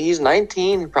mean, he's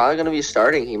 19, probably going to be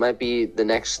starting. He might be the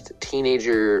next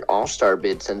teenager all-star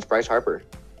bid since Bryce Harper.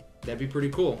 That'd be pretty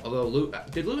cool. Although,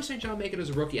 did Louis St. John make it as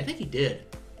a rookie? I think he did.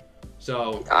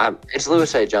 So it's Louis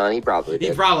St. John. He probably did.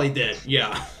 He probably did,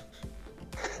 yeah.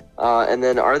 And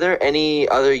then are there any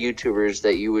other YouTubers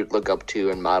that you would look up to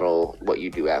and model what you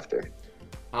do after?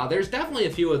 There's definitely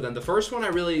a few of them. The first one I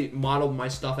really modeled my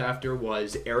stuff after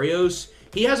was Arios.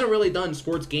 He hasn't really done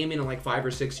sports gaming in like 5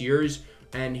 or 6 years,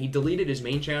 and he deleted his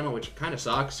main channel, which kind of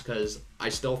sucks because I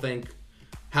still think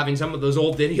having some of those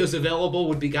old videos available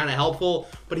would be kind of helpful.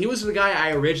 But he was the guy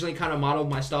I originally kind of modeled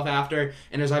my stuff after,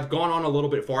 and as I've gone on a little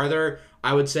bit farther,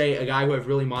 I would say a guy who I've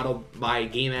really modeled my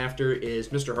game after is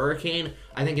Mr. Hurricane.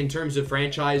 I think in terms of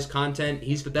franchise content,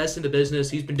 he's the best in the business.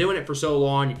 He's been doing it for so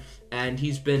long, and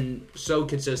he's been so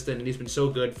consistent, and he's been so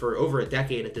good for over a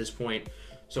decade at this point.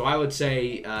 So I would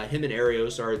say him and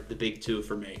Arios are the big two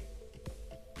for me.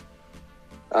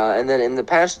 And then in the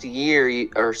past year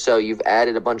or so, you've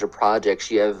added a bunch of projects.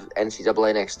 You have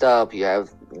NCAA Next Up. You have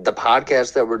the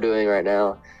podcast that we're doing right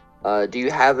now. Do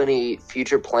you have any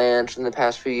future plans in the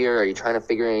past few years? Are you trying to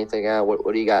figure anything out?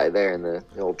 What do you got there in the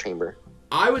old chamber?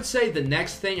 I would say the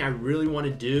next thing I really want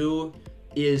to do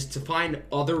is to find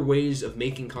other ways of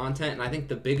making content, and I think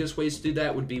the biggest ways to do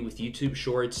that would be with YouTube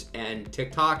Shorts and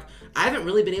TikTok. I haven't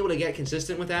really been able to get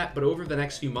consistent with that, but over the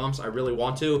next few months I really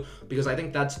want to, because I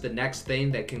think that's the next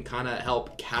thing that can kind of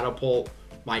help catapult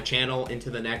my channel into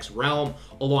the next realm,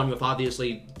 along with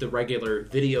obviously the regular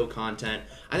video content.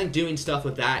 I think doing stuff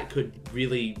with that could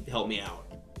really help me out.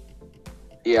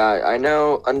 Yeah, I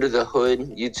know under the hood,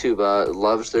 YouTube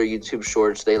loves their YouTube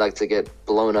Shorts. They like to get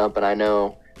blown up, and I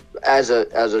know as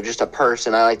just a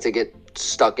person, I like to get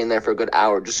stuck in there for a good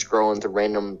hour just scrolling through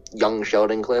random Young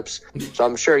Sheldon clips. So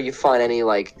I'm sure you find any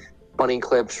like funny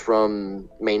clips from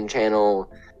main channel,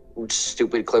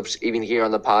 stupid clips even here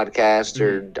on the podcast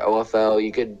or OFL.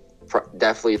 You could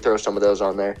definitely throw some of those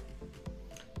on there.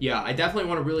 Yeah, I definitely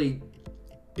want to really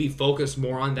be focused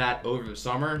more on that over the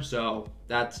summer. So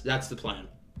that's the plan.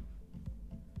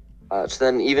 So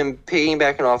then, even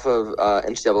piggybacking off of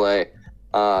NCAA.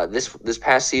 This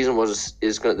past season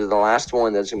is going to be the last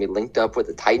one that's going to be linked up with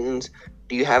the Titans.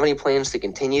 Do you have any plans to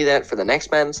continue that for the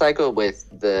next Madden cycle with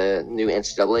the new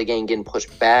NCAA game getting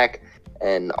pushed back?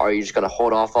 And are you just going to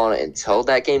hold off on it until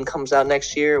that game comes out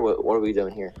next year? What are we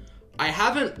doing here? I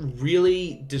haven't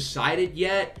really decided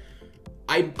yet.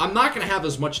 I'm not going to have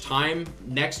as much time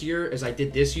next year as I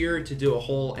did this year to do a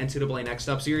whole NCAA Next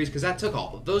Up series, because that took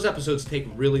all. Those episodes take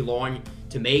really long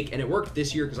to make, and it worked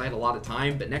this year because I had a lot of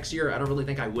time, but next year I don't really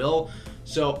think I will.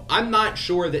 So I'm not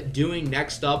sure that doing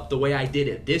Next Up the way I did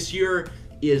it this year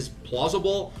is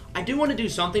plausible. I do want to do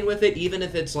something with it, even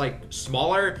if it's like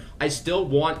smaller. I still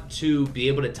want to be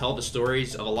able to tell the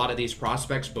stories of a lot of these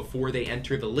prospects before they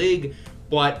enter the league,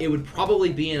 but it would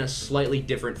probably be in a slightly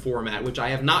different format, which I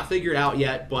have not figured out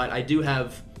yet, but I do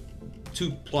have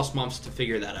 2+ months to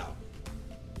figure that out.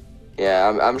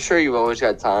 Yeah, I'm sure you've always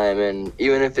got time, and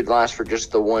even if it lasts for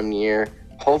just the 1 year,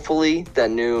 hopefully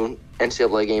that new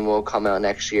NCAA game will come out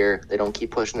next year. They don't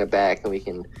keep pushing it back, and we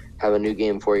can have a new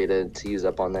game for you to use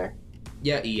up on there.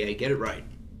 Yeah, EA, get it right.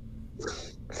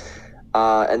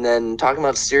 And then talking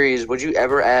about series, would you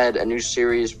ever add a new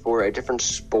series for a different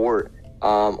sport?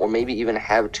 Or maybe even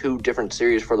have 2 different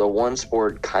series for the one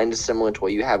sport, kind of similar to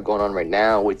what you have going on right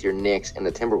now with your Knicks and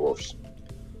the Timberwolves?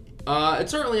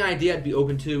 It's certainly an idea I'd be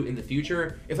open to in the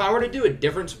future. If I were to do a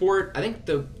different sport, I think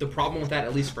the problem with that,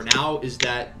 at least for now, is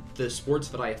that the sports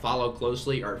that I follow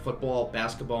closely are football,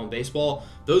 basketball, and baseball.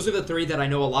 Those are the 3 that I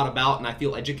know a lot about and I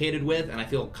feel educated with and I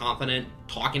feel confident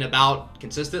talking about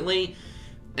consistently.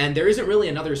 And there isn't really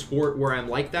another sport where I'm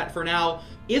like that for now.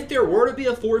 If there were to be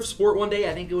a 4th sport one day,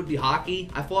 I think it would be hockey.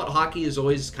 I thought hockey is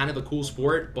always kind of a cool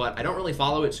sport, but I don't really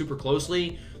follow it super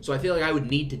closely. So I feel like I would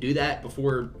need to do that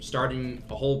before starting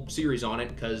a whole series on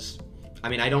it because, I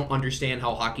mean, I don't understand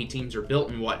how hockey teams are built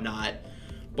and whatnot.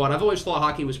 But I've always thought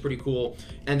hockey was pretty cool.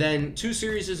 And then 2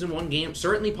 series in 1 game,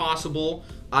 certainly possible.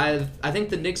 I think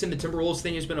the Knicks and the Timberwolves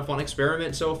thing has been a fun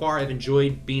experiment so far. I've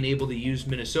enjoyed being able to use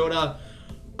Minnesota.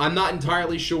 I'm not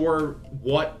entirely sure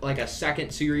what like a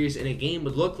second series in a game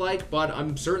would look like, but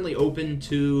I'm certainly open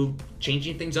to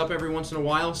changing things up every once in a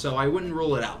while, so I wouldn't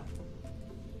rule it out.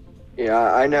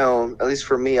 Yeah, I know. At least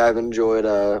for me, I've enjoyed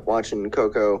watching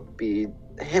Coco be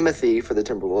Himothy for the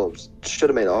Timberwolves. Should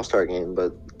have made an All-Star game,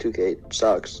 but 2K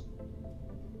sucks.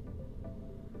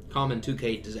 Common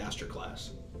 2K disaster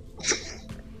class.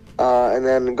 And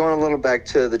then going a little back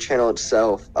to the channel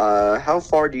itself, how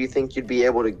far do you think you'd be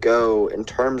able to go in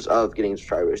terms of getting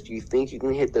subscribers? Do you think you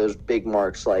can hit those big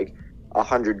marks like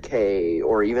 100K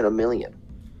or even 1 million?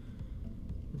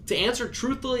 To answer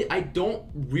truthfully, I don't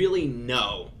really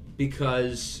know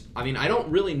because, I mean, I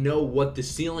don't really know what the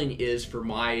ceiling is for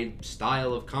my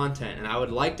style of content, and I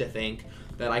would like to think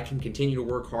that I can continue to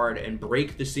work hard and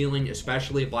break the ceiling,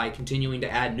 especially by continuing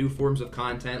to add new forms of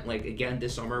content, like, again,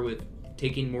 this summer with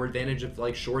taking more advantage of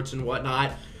like shorts and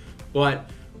whatnot.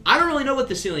 But I don't really know what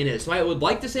the ceiling is, so I would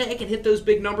like to say I can hit those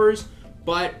big numbers,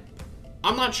 but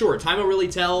I'm not sure. Time will really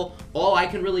tell. All I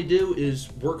can really do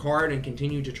is work hard and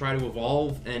continue to try to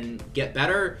evolve and get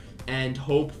better and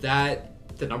hope that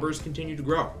the numbers continue to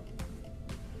grow.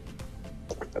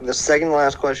 The second to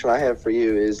last question I have for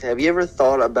you is, have you ever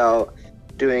thought about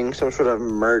doing some sort of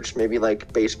merch, maybe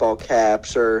like baseball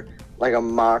caps or like a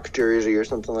mock jersey or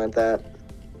something like that?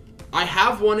 I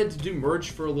have wanted to do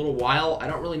merch for a little while. I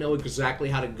don't really know exactly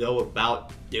how to go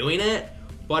about doing it,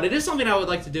 but it is something I would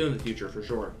like to do in the future for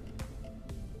sure.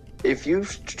 If you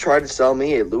tried to sell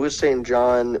me a Louis St.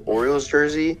 John Orioles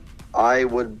jersey, I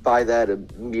would buy that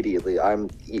immediately. I'm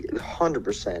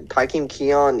 100%. Tykeem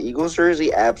Keon Eagles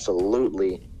jersey,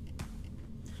 absolutely.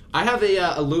 I have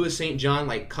a Louis St. John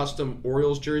like custom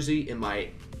Orioles jersey in my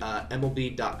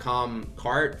MLB.com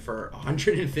cart for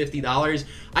 $150.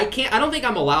 I don't think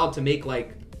I'm allowed to make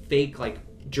like fake like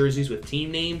jerseys with team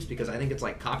names because I think it's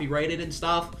like copyrighted and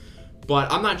stuff.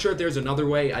 But I'm not sure if there's another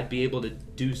way I'd be able to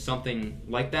do something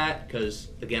like that because,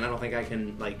 again, I don't think I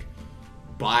can like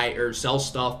buy or sell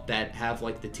stuff that have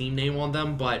like the team name on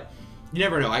them. But you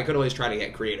never know. I could always try to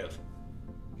get creative.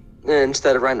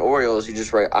 Instead of writing Orioles, you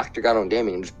just write Octagon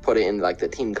Gaming and just put it in like the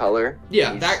team color.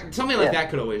 Yeah, something like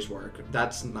that could always work.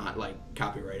 That's not like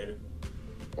copyrighted.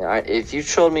 Yeah, if you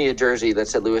showed me a jersey that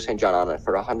said Louis St. John on it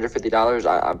for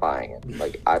 $150, I'm buying it.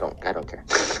 Like I don't care.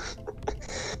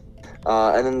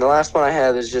 And then the last one I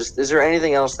have is just: is there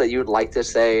anything else that you would like to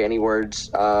say? Any words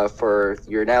for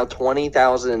your now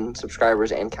 20,000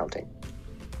 subscribers and counting?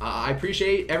 I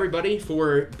appreciate everybody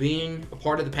for being a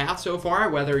part of the path so far,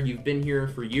 whether you've been here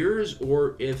for years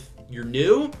or if you're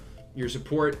new. Your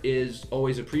support is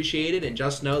always appreciated, and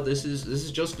just know this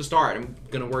is just the start. I'm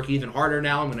going to work even harder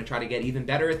now. I'm going to try to get even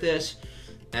better at this,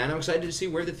 and I'm excited to see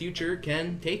where the future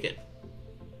can take it.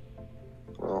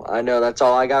 Well, I know that's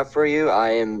all I got for you.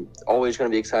 I am always going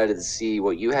to be excited to see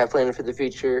what you have planned for the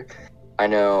future. I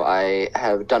know I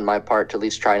have done my part to at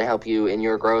least try and help you in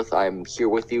your growth. I'm here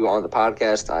with you on the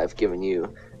podcast. I've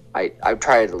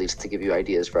tried at least to give you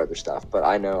ideas for other stuff, but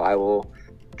I know I will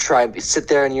try and sit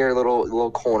there in your little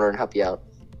corner and help you out.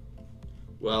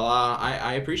 Well,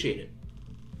 I appreciate it.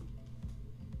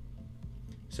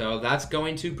 So that's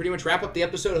going to pretty much wrap up the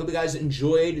episode. I hope you guys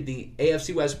enjoyed the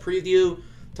AFC West preview,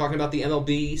 talking about the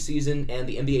MLB season and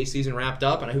the NBA season wrapped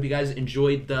up, and I hope you guys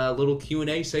enjoyed the little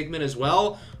Q&A segment as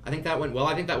well. I think that went well.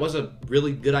 I think that was a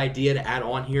really good idea to add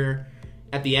on here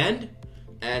at the end,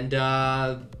 and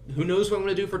who knows what I'm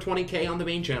going to do for 20K on the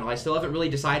main channel. I still haven't really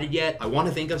decided yet. I want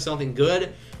to think of something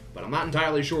good, but I'm not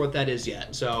entirely sure what that is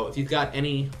yet. So if you've got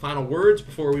any final words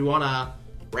before we want to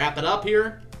wrap it up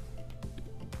here.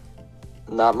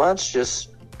 Not much, just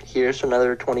here's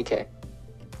another 20K.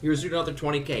 Here's another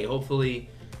 20K. Hopefully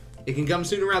it can come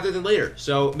sooner rather than later.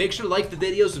 So make sure to like the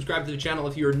video, subscribe to the channel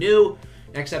if you're new.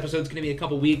 Next episode's going to be in a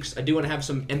couple weeks. I do want to have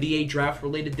some NBA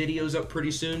draft-related videos up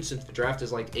pretty soon since the draft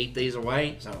is like 8 days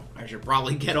away, so I should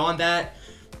probably get on that.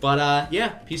 But, yeah,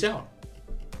 peace out.